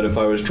don't know that if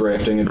I was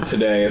drafting it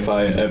today,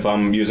 if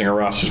I'm using a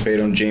roster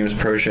spade on James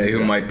Prochet,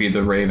 who might be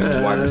the Ravens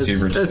wide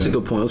receiver 2. That's a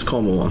good point. Let's call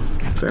him a 1.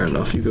 Fair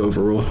enough. You go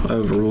overrule. I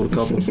overruled a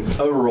couple.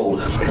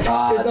 Overruled. It's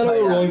not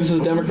overruling. This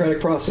is a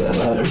democratic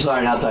process.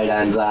 Sorry, not tight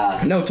ends.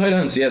 No, tight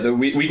ends. Yeah,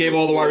 we gave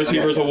all the wide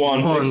receivers a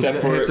 1, except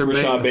for Hector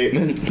Rashad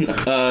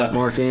Bateman.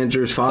 Mark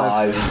Andrews,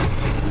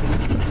 5.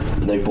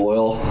 Nick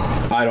Boyle.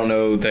 I don't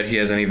know that he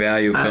has any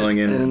value filling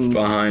in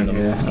behind him.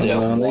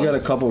 Yeah. They got a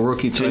couple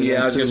rookie tight ends.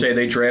 Yeah, I was going to say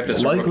they drafted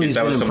some rookies.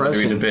 That was something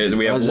we debated.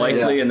 We have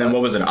Likely, and then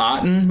what was it?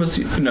 Otten?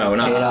 No,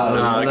 not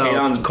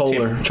Kadon's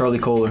Kohler. Charlie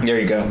Kohler.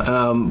 There you go.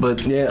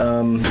 But yeah.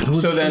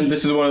 So then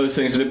this is one of those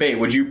things to debate.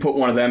 Would you put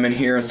one of them in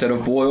here instead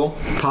of Boyle?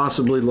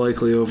 Possibly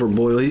Likely over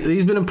Boyle.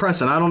 He's been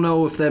impressing. I don't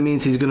know if that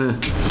means he's going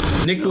to...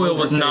 Nick Boyle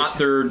was not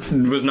their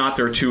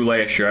 2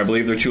 last year. I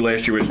believe their 2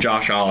 last year was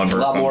Josh Oliver.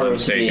 A lot more to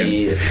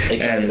be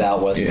excited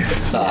about with.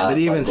 But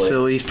even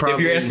still, he's probably...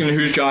 If you're asking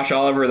who's Josh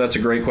Oliver, that's a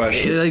great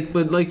question.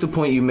 But like the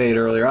point you made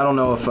earlier, I don't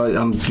know if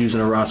I'm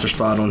using a roster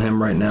spot on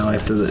him right now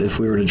if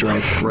we were to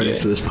draft right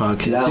after this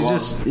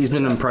podcast. He's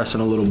been impressing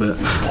a little bit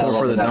more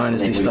for the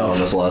dynasty stuff. On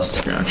this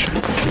list. Gotcha.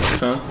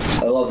 Huh?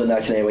 I love the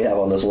next name we have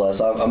on this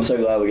list. I'm so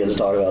glad we get to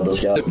talk about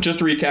this guy. Just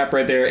to recap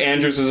right there,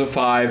 Andrews is a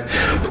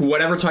 5.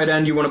 Whatever tight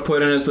end you want to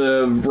put in as the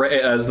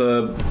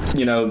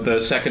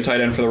second tight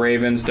end for the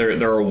Ravens, they're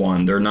a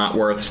 1. They're not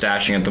worth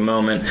stashing at the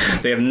moment.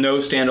 They have no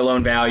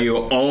standalone value.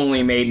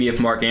 Only maybe if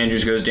Mark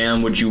Andrews goes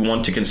down would you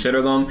want to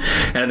consider them.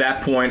 And at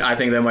that point, I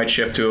think they might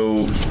shift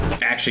to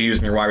actually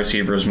using your wide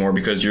receivers more,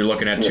 because you're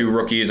looking at 2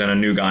 rookies and a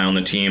new guy on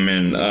the team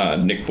in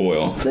Nick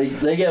Boyle.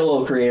 They get a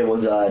little creative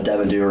with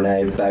Devin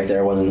Duvernay back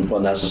there when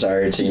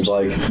necessary, it seems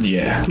like.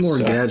 Yeah. More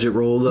gadget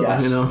role, though,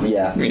 yes.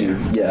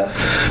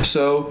 Yeah.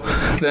 So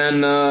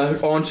then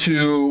on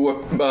to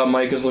what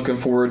Mike is looking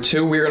forward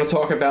to. We're going to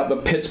talk about the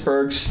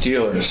Pittsburgh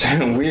Steelers.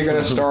 And we're going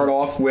to start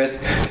off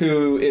with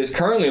who is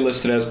currently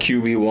listed as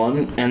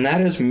QB1, and that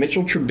is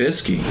Mitchell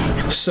Trubisky.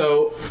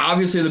 So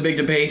obviously the big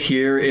debate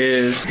here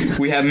is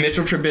we have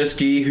Mitchell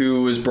Trubisky,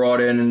 who was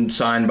brought in and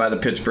signed by the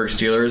Pittsburgh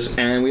Steelers,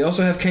 and we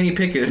also have Kenny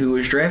Pickett, who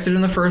was drafted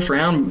in the first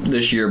round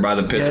this year by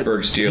the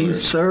Pittsburgh Steelers.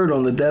 He's 3rd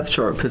on the depth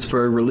chart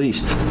Pittsburgh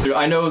released.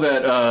 I know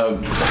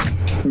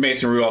that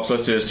Mason Rudolph's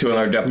listed as 2 on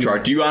our depth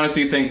chart. Do you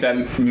honestly think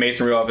that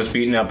Mason Rudolph is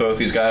beating out both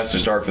these guys to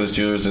start for the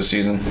Steelers this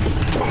season?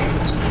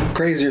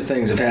 Crazier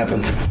things have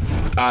happened.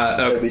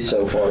 It'd be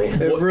so funny.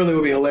 It really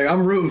would be hilarious.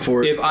 I'm rooting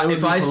for it.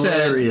 If I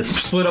said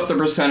split up the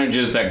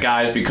percentages that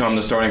guys become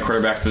the starting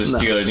quarterback for the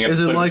Steelers, you have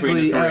is to it split between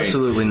the likely? 3.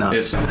 Absolutely not.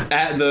 It's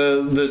at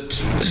the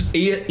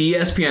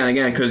ESPN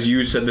again, because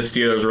you said the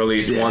Steelers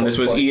released one. This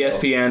was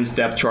ESPN's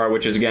depth chart,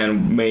 which is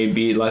again may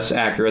be less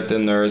accurate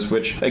than theirs.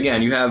 Which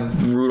again, you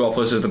have Rudolph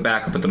listed as the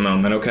backup at the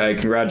moment. Okay,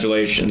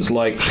 congratulations.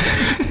 Like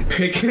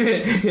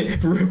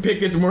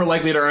Pickett's more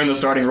likely to earn the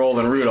starting role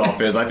than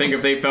Rudolph is. I think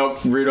if they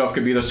felt Rudolph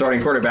could be the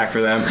starting quarterback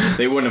for them,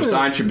 they wouldn't have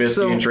signed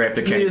Trubisky and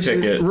drafted Kenny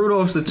Pickett.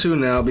 Rudolph's the 2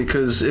 now,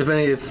 because if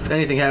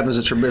anything happens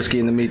to Trubisky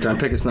in the meantime,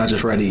 Pickett's not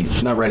ready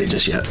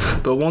just yet.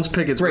 But once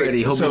Pickett's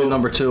ready, he'll be the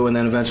number 2 and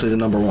then eventually the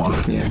number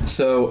 1. Yeah.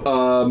 So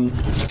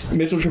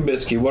Mitchell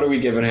Trubisky, what are we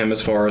giving him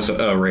as far as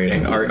a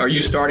rating? Are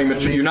you starting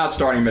Mitchell? You're not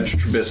starting Mitchell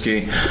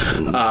Trubisky.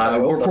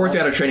 Reports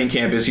out of training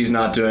camp is he's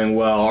not doing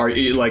well. Are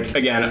you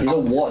again? He's a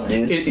 1,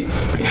 dude.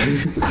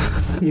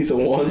 He's a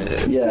 1.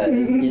 Yeah.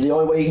 The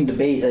only way you can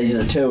debate that he's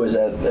a 2 is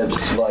that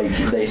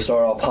if they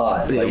start off hot.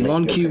 Yeah,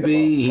 1 QB,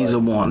 he's a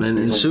 1, and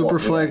in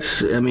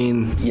Superflex, I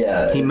mean,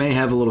 he may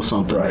have a little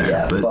something there.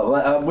 Yeah,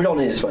 but we don't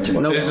need to spend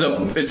too much.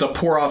 It's a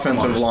poor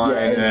offensive line,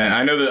 and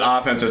I know the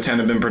offenses tend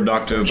to have been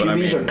productive, but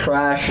QBs are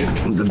trash.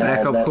 The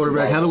backup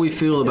quarterback. How do we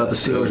feel about the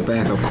Steelers'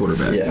 backup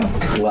quarterback? Yeah,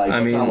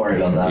 I'm not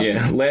worried about that.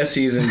 Yeah, last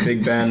season,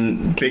 Big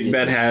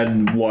Ben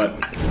had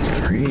what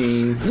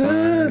 3,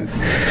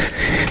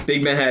 5.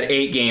 Big Ben had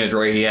 8 games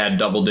where he had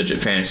double-digit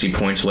fantasy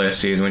points last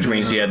season, which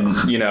means he had,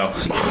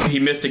 he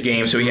missed a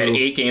game, so he had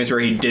 8 games where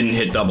he didn't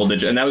hit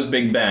double-digit, and that was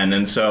Big Ben.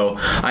 And so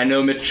I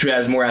know Mitch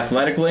has more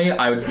athletically.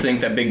 I would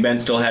think that Big Ben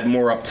still had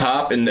more up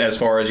top, and as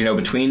far as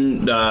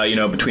between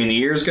the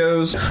years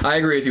goes, I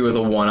agree with you with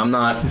a 1. I'm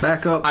not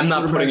back up. I'm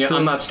not putting it.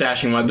 I'm not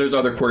stashing one. There's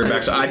other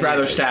quarterbacks. I'd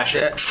rather stash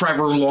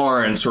Trevor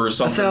Lawrence or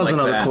something like that. 1,000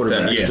 other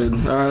quarterbacks,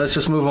 dude. All right, let's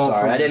just move on.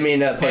 Sorry, I didn't mean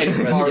to put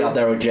Trubisky out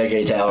there with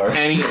J.J. Taylor.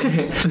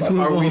 Let's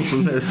move on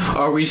from this.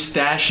 Are we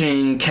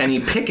stashing Kenny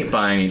Pickett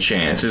by any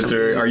chance?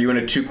 Are you in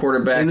a 2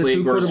 quarterback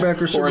league or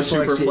a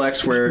super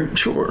flex where?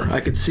 Sure, I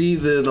could see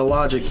the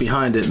logic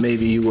behind it.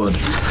 Maybe you would,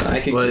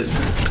 but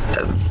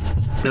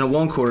in a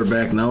 1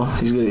 quarterback, no.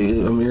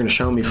 You're going to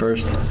show me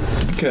first.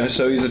 Okay,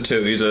 so he's a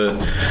 2. He's a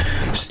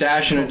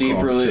stash in a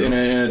deeper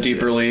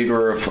league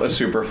or a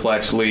super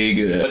flex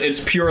league. But it's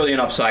purely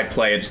an upside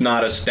play. It's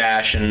not a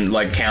stash and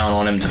count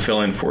on him to fill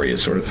in for you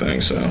sort of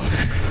thing. So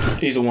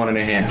he's a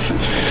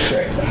 1.5.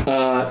 Great.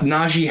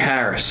 Najee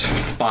Harris,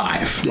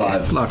 5.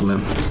 Yeah, lock him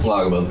in.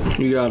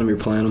 You got him. You're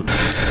playing him.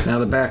 Now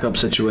the backup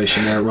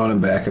situation there, running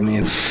back. I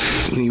mean,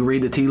 can you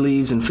read the tea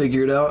leaves and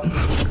figure it out?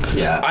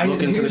 Yeah, I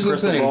look into the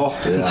crystal ball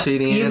and see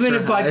the answer.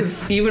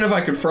 Even if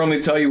I could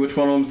firmly tell you which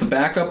one of them's the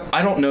backup,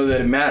 I don't know that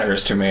it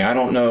matters to me. I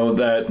don't know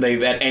that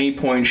they've at any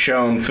point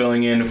shown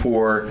filling in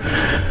for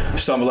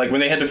some when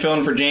they had to fill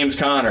in for James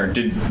Conner.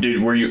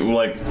 Were you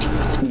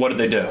what did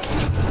they do?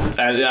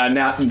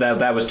 Now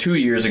that was 2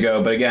 years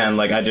ago, but again,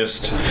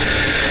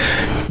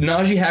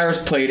 Najee Harris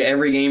played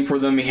every game for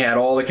them. He had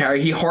all the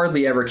carry. He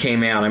hardly ever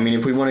came out. I mean,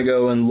 if we want to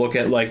go and look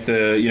at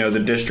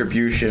the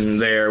distribution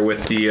there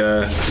with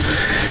the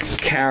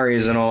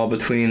carries and all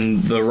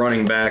between the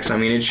running backs, I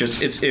mean,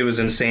 it was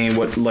insane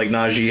what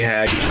Najee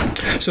had.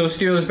 So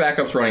Steelers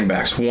backups running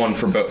backs, 1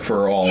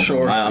 for all of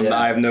them.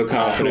 I have no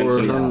confidence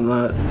in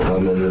that.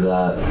 I'm into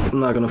that. I'm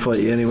not going to fight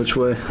you any which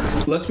way.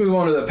 Let's move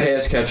on to the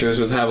pass catchers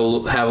with have a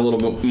little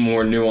bit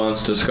more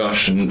nuanced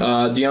discussion.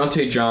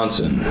 Deontay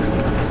Johnson.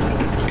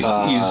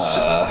 He's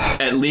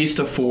at least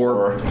a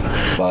 4,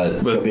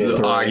 but with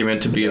the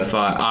argument to be a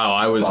 5. Oh,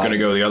 I was going to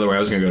go the other way. I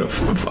was going to go to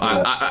 5.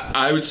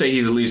 I would say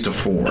he's at least a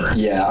 4.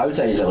 Yeah, I would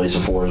say he's at least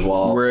a 4 as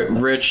well.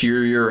 Rich,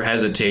 you're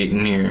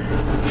hesitating here.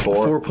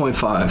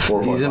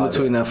 4.5. He's in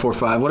between that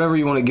 4.5. Whatever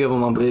you want to give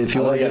him. If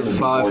you want to give him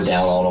 5,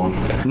 down on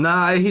him.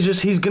 Nah,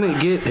 he's going to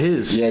get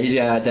his. Yeah, he's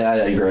gonna. I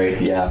agree.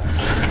 Yeah,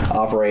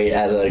 operate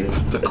as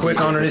the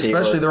quick underneath,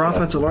 especially their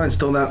offensive line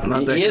still not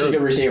that good. He is a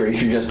good receiver. You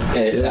should just.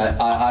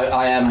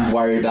 I am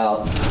worried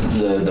about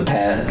the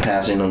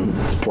passing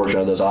portion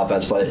of this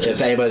offense, but if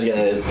anybody's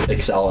going to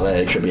excel in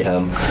it should be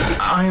him.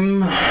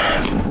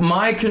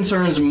 My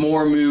concerns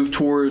more move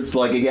towards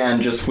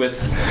again just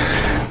with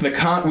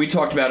we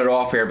talked about it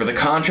off air, but the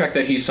contract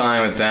that he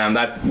signed with them,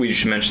 that we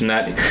should mention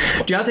that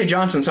Deontay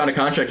Johnson signed a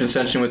contract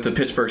extension with the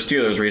Pittsburgh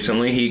Steelers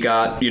recently. He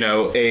got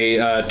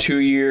a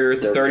 2-year,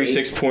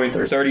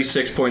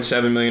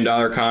 $36.7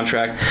 million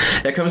contract.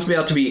 That comes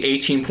out to be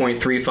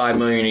 $18.35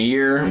 million a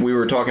year. We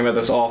were talking about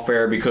this off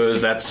air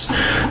because that's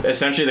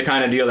essentially the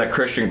kind of deal that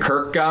Christian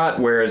Kirk got,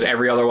 whereas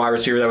every other wide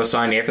receiver that was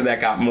signed after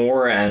that got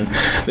more. And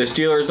the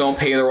Steelers don't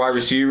pay their wide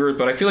receivers,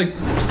 but I feel like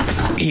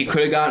he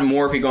could have gotten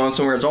more if he'd gone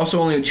somewhere. It's also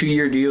only a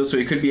 2-year deal, so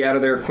he could be out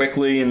of there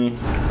quickly. And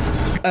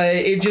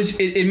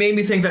it made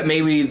me think that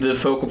maybe the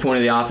focal point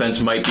of the offense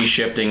might be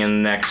shifting in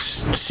the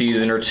next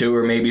season or 2,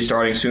 or maybe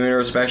starting sooner,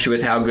 especially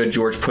with how good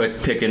George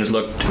Pickens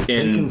looked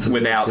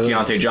without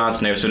Deontay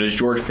Johnson there. So does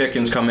George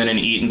Pickens come in and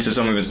eat into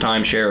some of his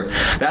timeshare?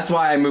 That's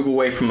why I move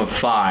away from a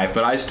 5,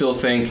 but I still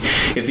think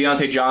if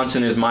Deontay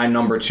Johnson is my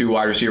number 2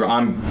 wide receiver,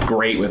 I'm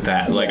great with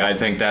that. I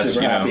think that's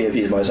happy if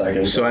he's my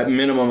second. So at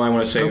minimum, I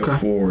want to say a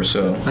 4.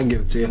 So I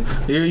give it to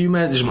you. You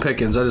mentioned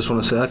Pickens. I just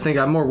want to say I think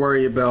I'm more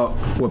worried about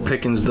what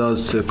Pickens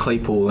does to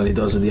Claypool than he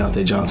does to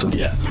Deontay Johnson.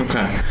 Yeah.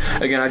 Okay.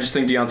 Again, I just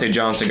think Deontay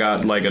Johnson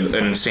got an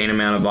insane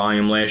amount of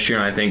volume last year,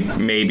 and I think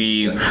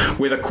maybe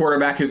with a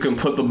quarterback who can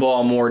put the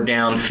ball more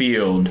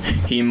downfield,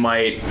 he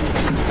might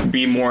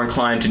be more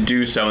inclined to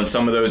do so, and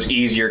some of those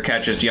easier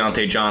catches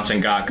Deontay Johnson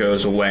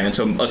goes away, and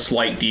so a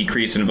slight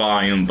decrease in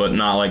volume, but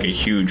not a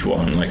huge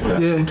one.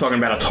 Talking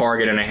about a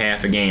target and a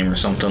half a game or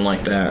something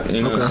like that.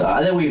 Okay. So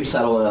I think we've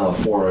settled in on a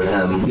 4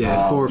 on him.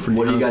 Yeah, 4 for Deontay.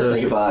 What do you guys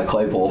think about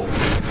Claypool?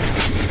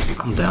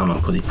 I'm down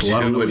on Claypool. I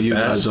don't know what you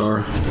guys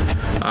are.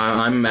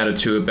 I'm at a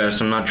 2 at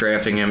best. I'm not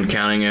drafting him,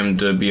 counting him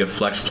to be a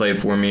flex play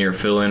for me or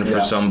fill in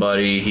for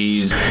somebody.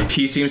 He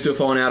seems to have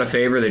fallen out of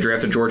favor. They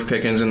drafted George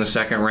Pickens in the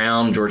 2nd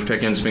round. George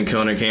Pickens has been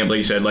killing it, camp. Like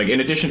you said, in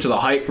addition to the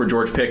hype for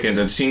George Pickens,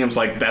 it seems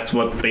like that's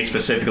what they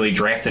specifically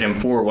drafted him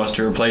for, was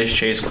to replace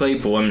Chase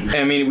Claypool. And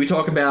I mean, we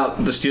talk about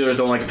the Steelers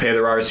don't like to pay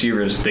their wide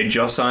receivers. They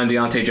just signed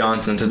Deontay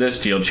Johnson to this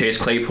deal. Chase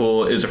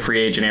Claypool is a free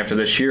agent after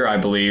this year, I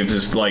believe.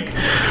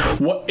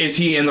 What is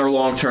he in their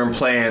long-term long-term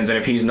plans, and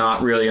if he's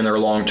not really in their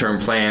long-term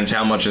plans,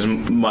 how much is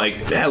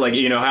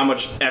how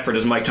much effort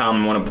does Mike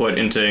Tomlin want to put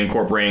into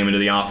incorporating him into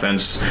the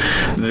offense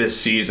this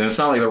season? It's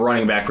not like the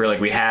running back really,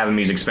 like we have him,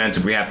 he's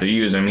expensive, we have to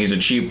use him. He's a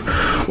cheap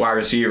wide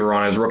receiver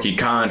on his rookie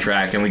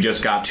contract, and we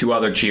just got 2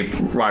 other cheap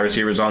wide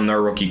receivers on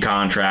their rookie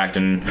contract,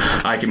 and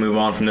I can move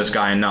on from this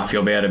guy and not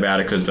feel bad about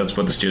it because that's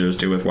what the Steelers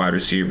do with wide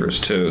receivers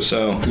too.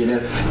 So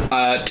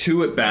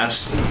 2 at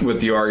best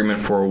with the argument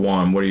for a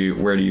 1.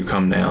 Where do you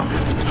come down?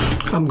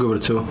 I'm good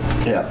with 2.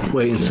 Yeah.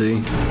 Wait and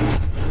see.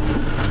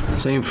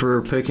 Same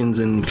for Pickens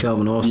and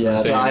Calvin Austin.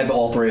 Yeah, so I have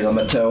all 3 of them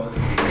at 2.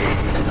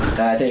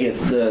 I think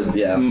it's the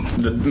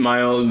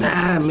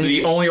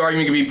only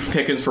argument could be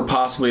Pickens for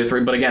possibly a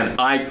 3, but again,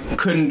 I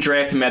couldn't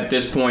draft him at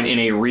this point in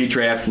a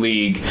redraft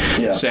league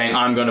saying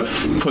I'm going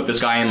to put this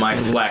guy in my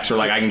flex, or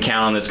like I can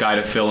count on this guy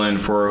to fill in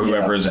for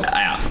whoever's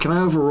out. Can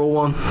I overrule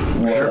one?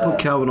 Should I put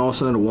Calvin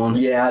Austin at a 1?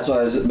 Yeah, that's what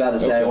I was about to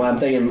say. Okay. When I'm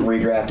thinking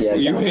redraft,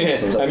 you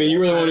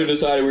were the one who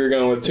decided we were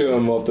going with 2 of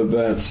them off the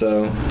bat,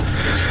 so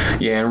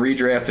yeah, and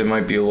redraft it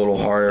might be a little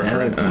harder.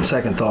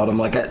 Second thought, I'm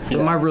like,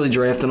 am I really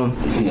drafting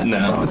him?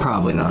 No,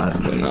 probably not.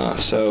 Probably not.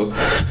 So,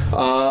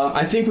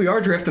 I think we are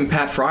drafting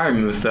Pat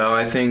Freiermuth, though.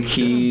 I think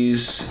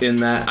he's in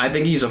that. I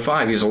think he's a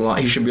 5.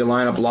 He should be a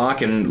lineup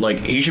lock, and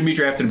he should be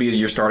drafted to be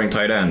your starting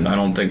tight end. I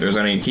don't think there's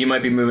any. He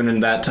might be moving in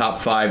that top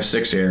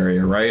 5-6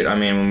 area, right? I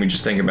mean, when we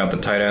just think about the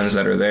tight ends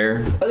that are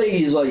there, I think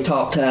he's like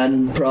top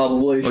 10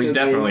 probably. Well, he's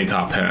definitely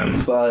top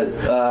 10. But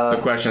the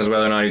question is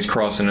whether or not he's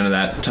crossing into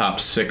that top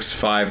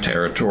 6-5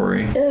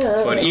 territory.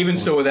 Yeah, but even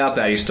still, without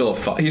that, he's still a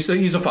 5.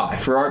 He's a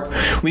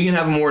 5. We can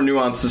have a more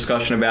nuanced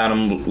discussion about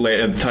him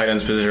later at the tight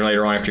ends position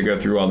later on after you go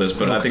through all this.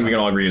 But I think we can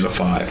all agree he's a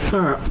 5. All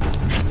right.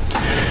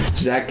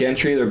 Zach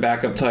Gentry, their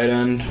backup tight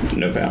end,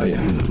 no value.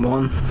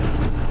 1.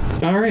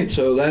 All right,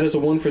 so that is a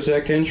 1 for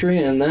Zach Gentry,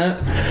 and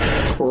that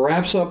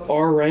wraps up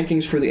our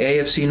rankings for the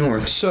AFC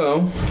North.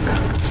 So,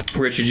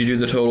 Rich, did you do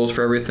the totals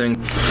for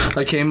everything?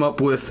 I came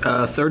up with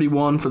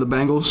 31 for the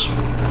Bengals,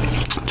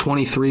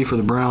 23 for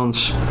the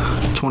Browns,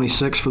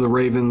 26 for the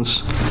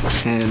Ravens,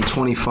 and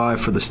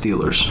 25 for the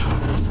Steelers.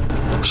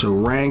 So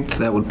ranked,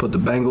 that would put the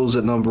Bengals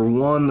at number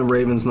 1, the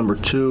Ravens number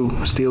 2,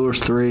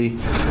 Steelers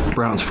 3,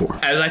 Browns 4.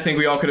 As I think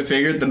we all could have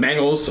figured, the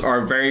Bengals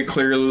are very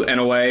clearly, in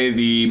a way,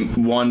 the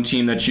one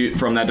team that you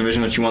from that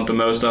division that you want the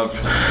most of.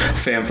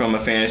 From a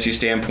fantasy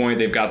standpoint,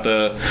 they've got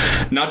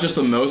not just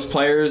the most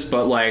players,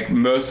 but like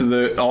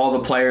all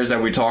the players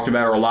that we talked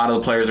about, or a lot of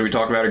the players that we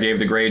talked about or gave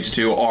the grades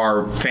to,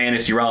 are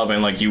fantasy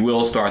relevant. Like, you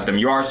will start them.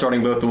 You are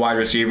starting both the wide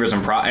receivers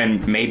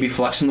and maybe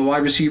flexing the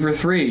wide receiver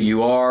 3.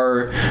 You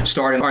are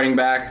starting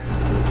back.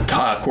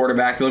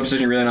 Quarterback, the only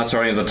position you're really not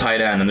starting is a tight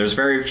end, and there's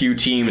very few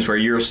teams where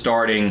you're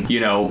starting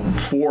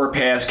 4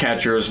 pass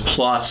catchers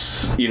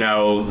plus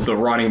the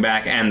running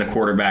back and the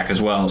quarterback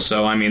as well.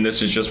 So I mean,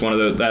 this is just one of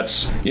the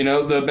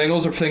the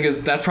Bengals are thinking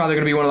that's probably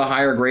going to be one of the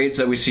higher grades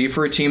that we see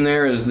for a team.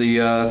 There is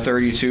the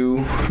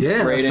 32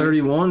 rating.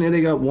 31. Yeah,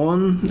 they got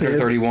 1. They're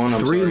 31.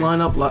 4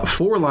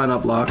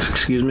 lineup locks.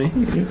 Excuse me.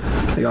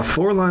 They got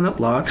 4 lineup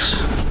locks.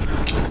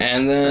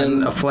 And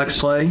then a flex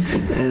play,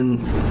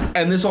 and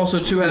this also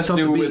too has to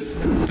do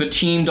with the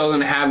team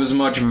doesn't have as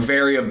much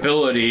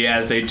variability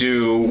as they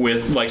do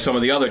with like some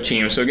of the other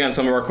teams. So again,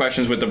 some of our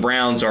questions with the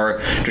Browns are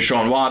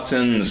Deshaun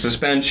Watson, the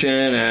suspension,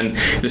 and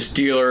the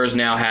Steelers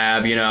now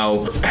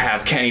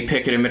have Kenny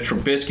Pickett and Mitch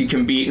Trubisky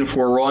competing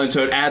for a role, and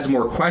so it adds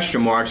more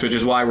question marks, which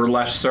is why we're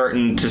less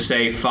certain to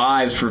say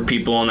 5s for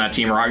people on that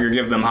team, or you're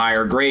giving them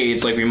higher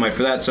grades like we might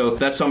for that. So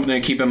that's something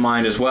to keep in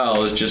mind as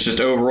well. Is just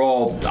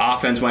overall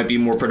offense might be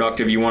more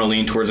productive. You want to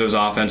lean towards those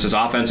offenses.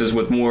 Offenses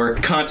with more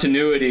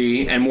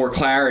continuity and more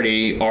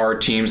clarity are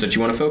teams that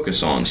you want to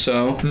focus on.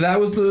 So that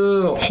was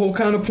the whole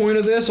kind of point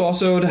of this.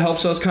 Also, it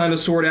helps us kind of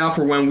sort out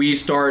for when we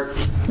start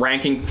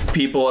ranking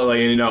people, like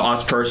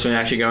us personally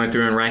actually going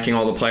through and ranking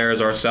all the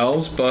players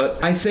ourselves.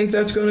 But I think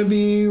that's going to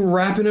be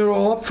wrapping it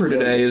all up for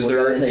today. Is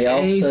there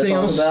anything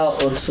else?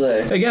 Let's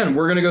say. Again,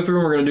 we're going to go through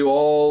and we're going to do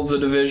all the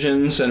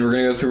divisions and we're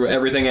going to go through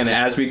everything. And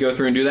as we go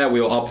through and do that,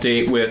 we'll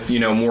update with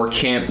more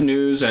camp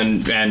news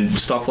and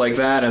stuff like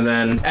that. And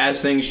then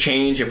as things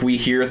change, if we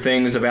hear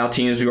things about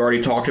teams we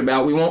already talked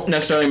about, we won't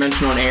necessarily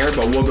mention on air,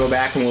 but we'll go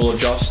back and we'll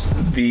adjust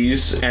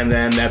these, and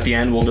then at the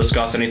end we'll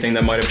discuss anything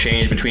that might have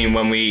changed between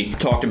when we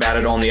talked about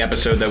it on the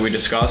episode that we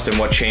discussed and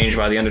what changed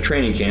by the end of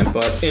training camp.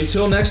 But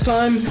until next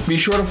time, be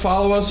sure to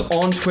follow us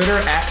on Twitter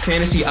at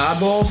Fantasy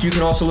Oddballs. You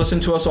can also listen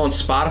to us on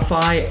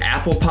Spotify,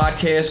 Apple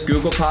Podcasts,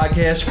 Google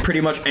Podcasts,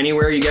 pretty much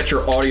anywhere you get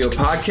your audio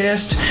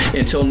podcast.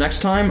 Until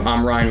next time,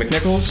 I'm Ryan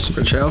McNichols.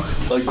 Rich Howe.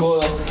 Like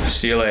Coyle.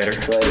 See you later.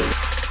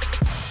 Later.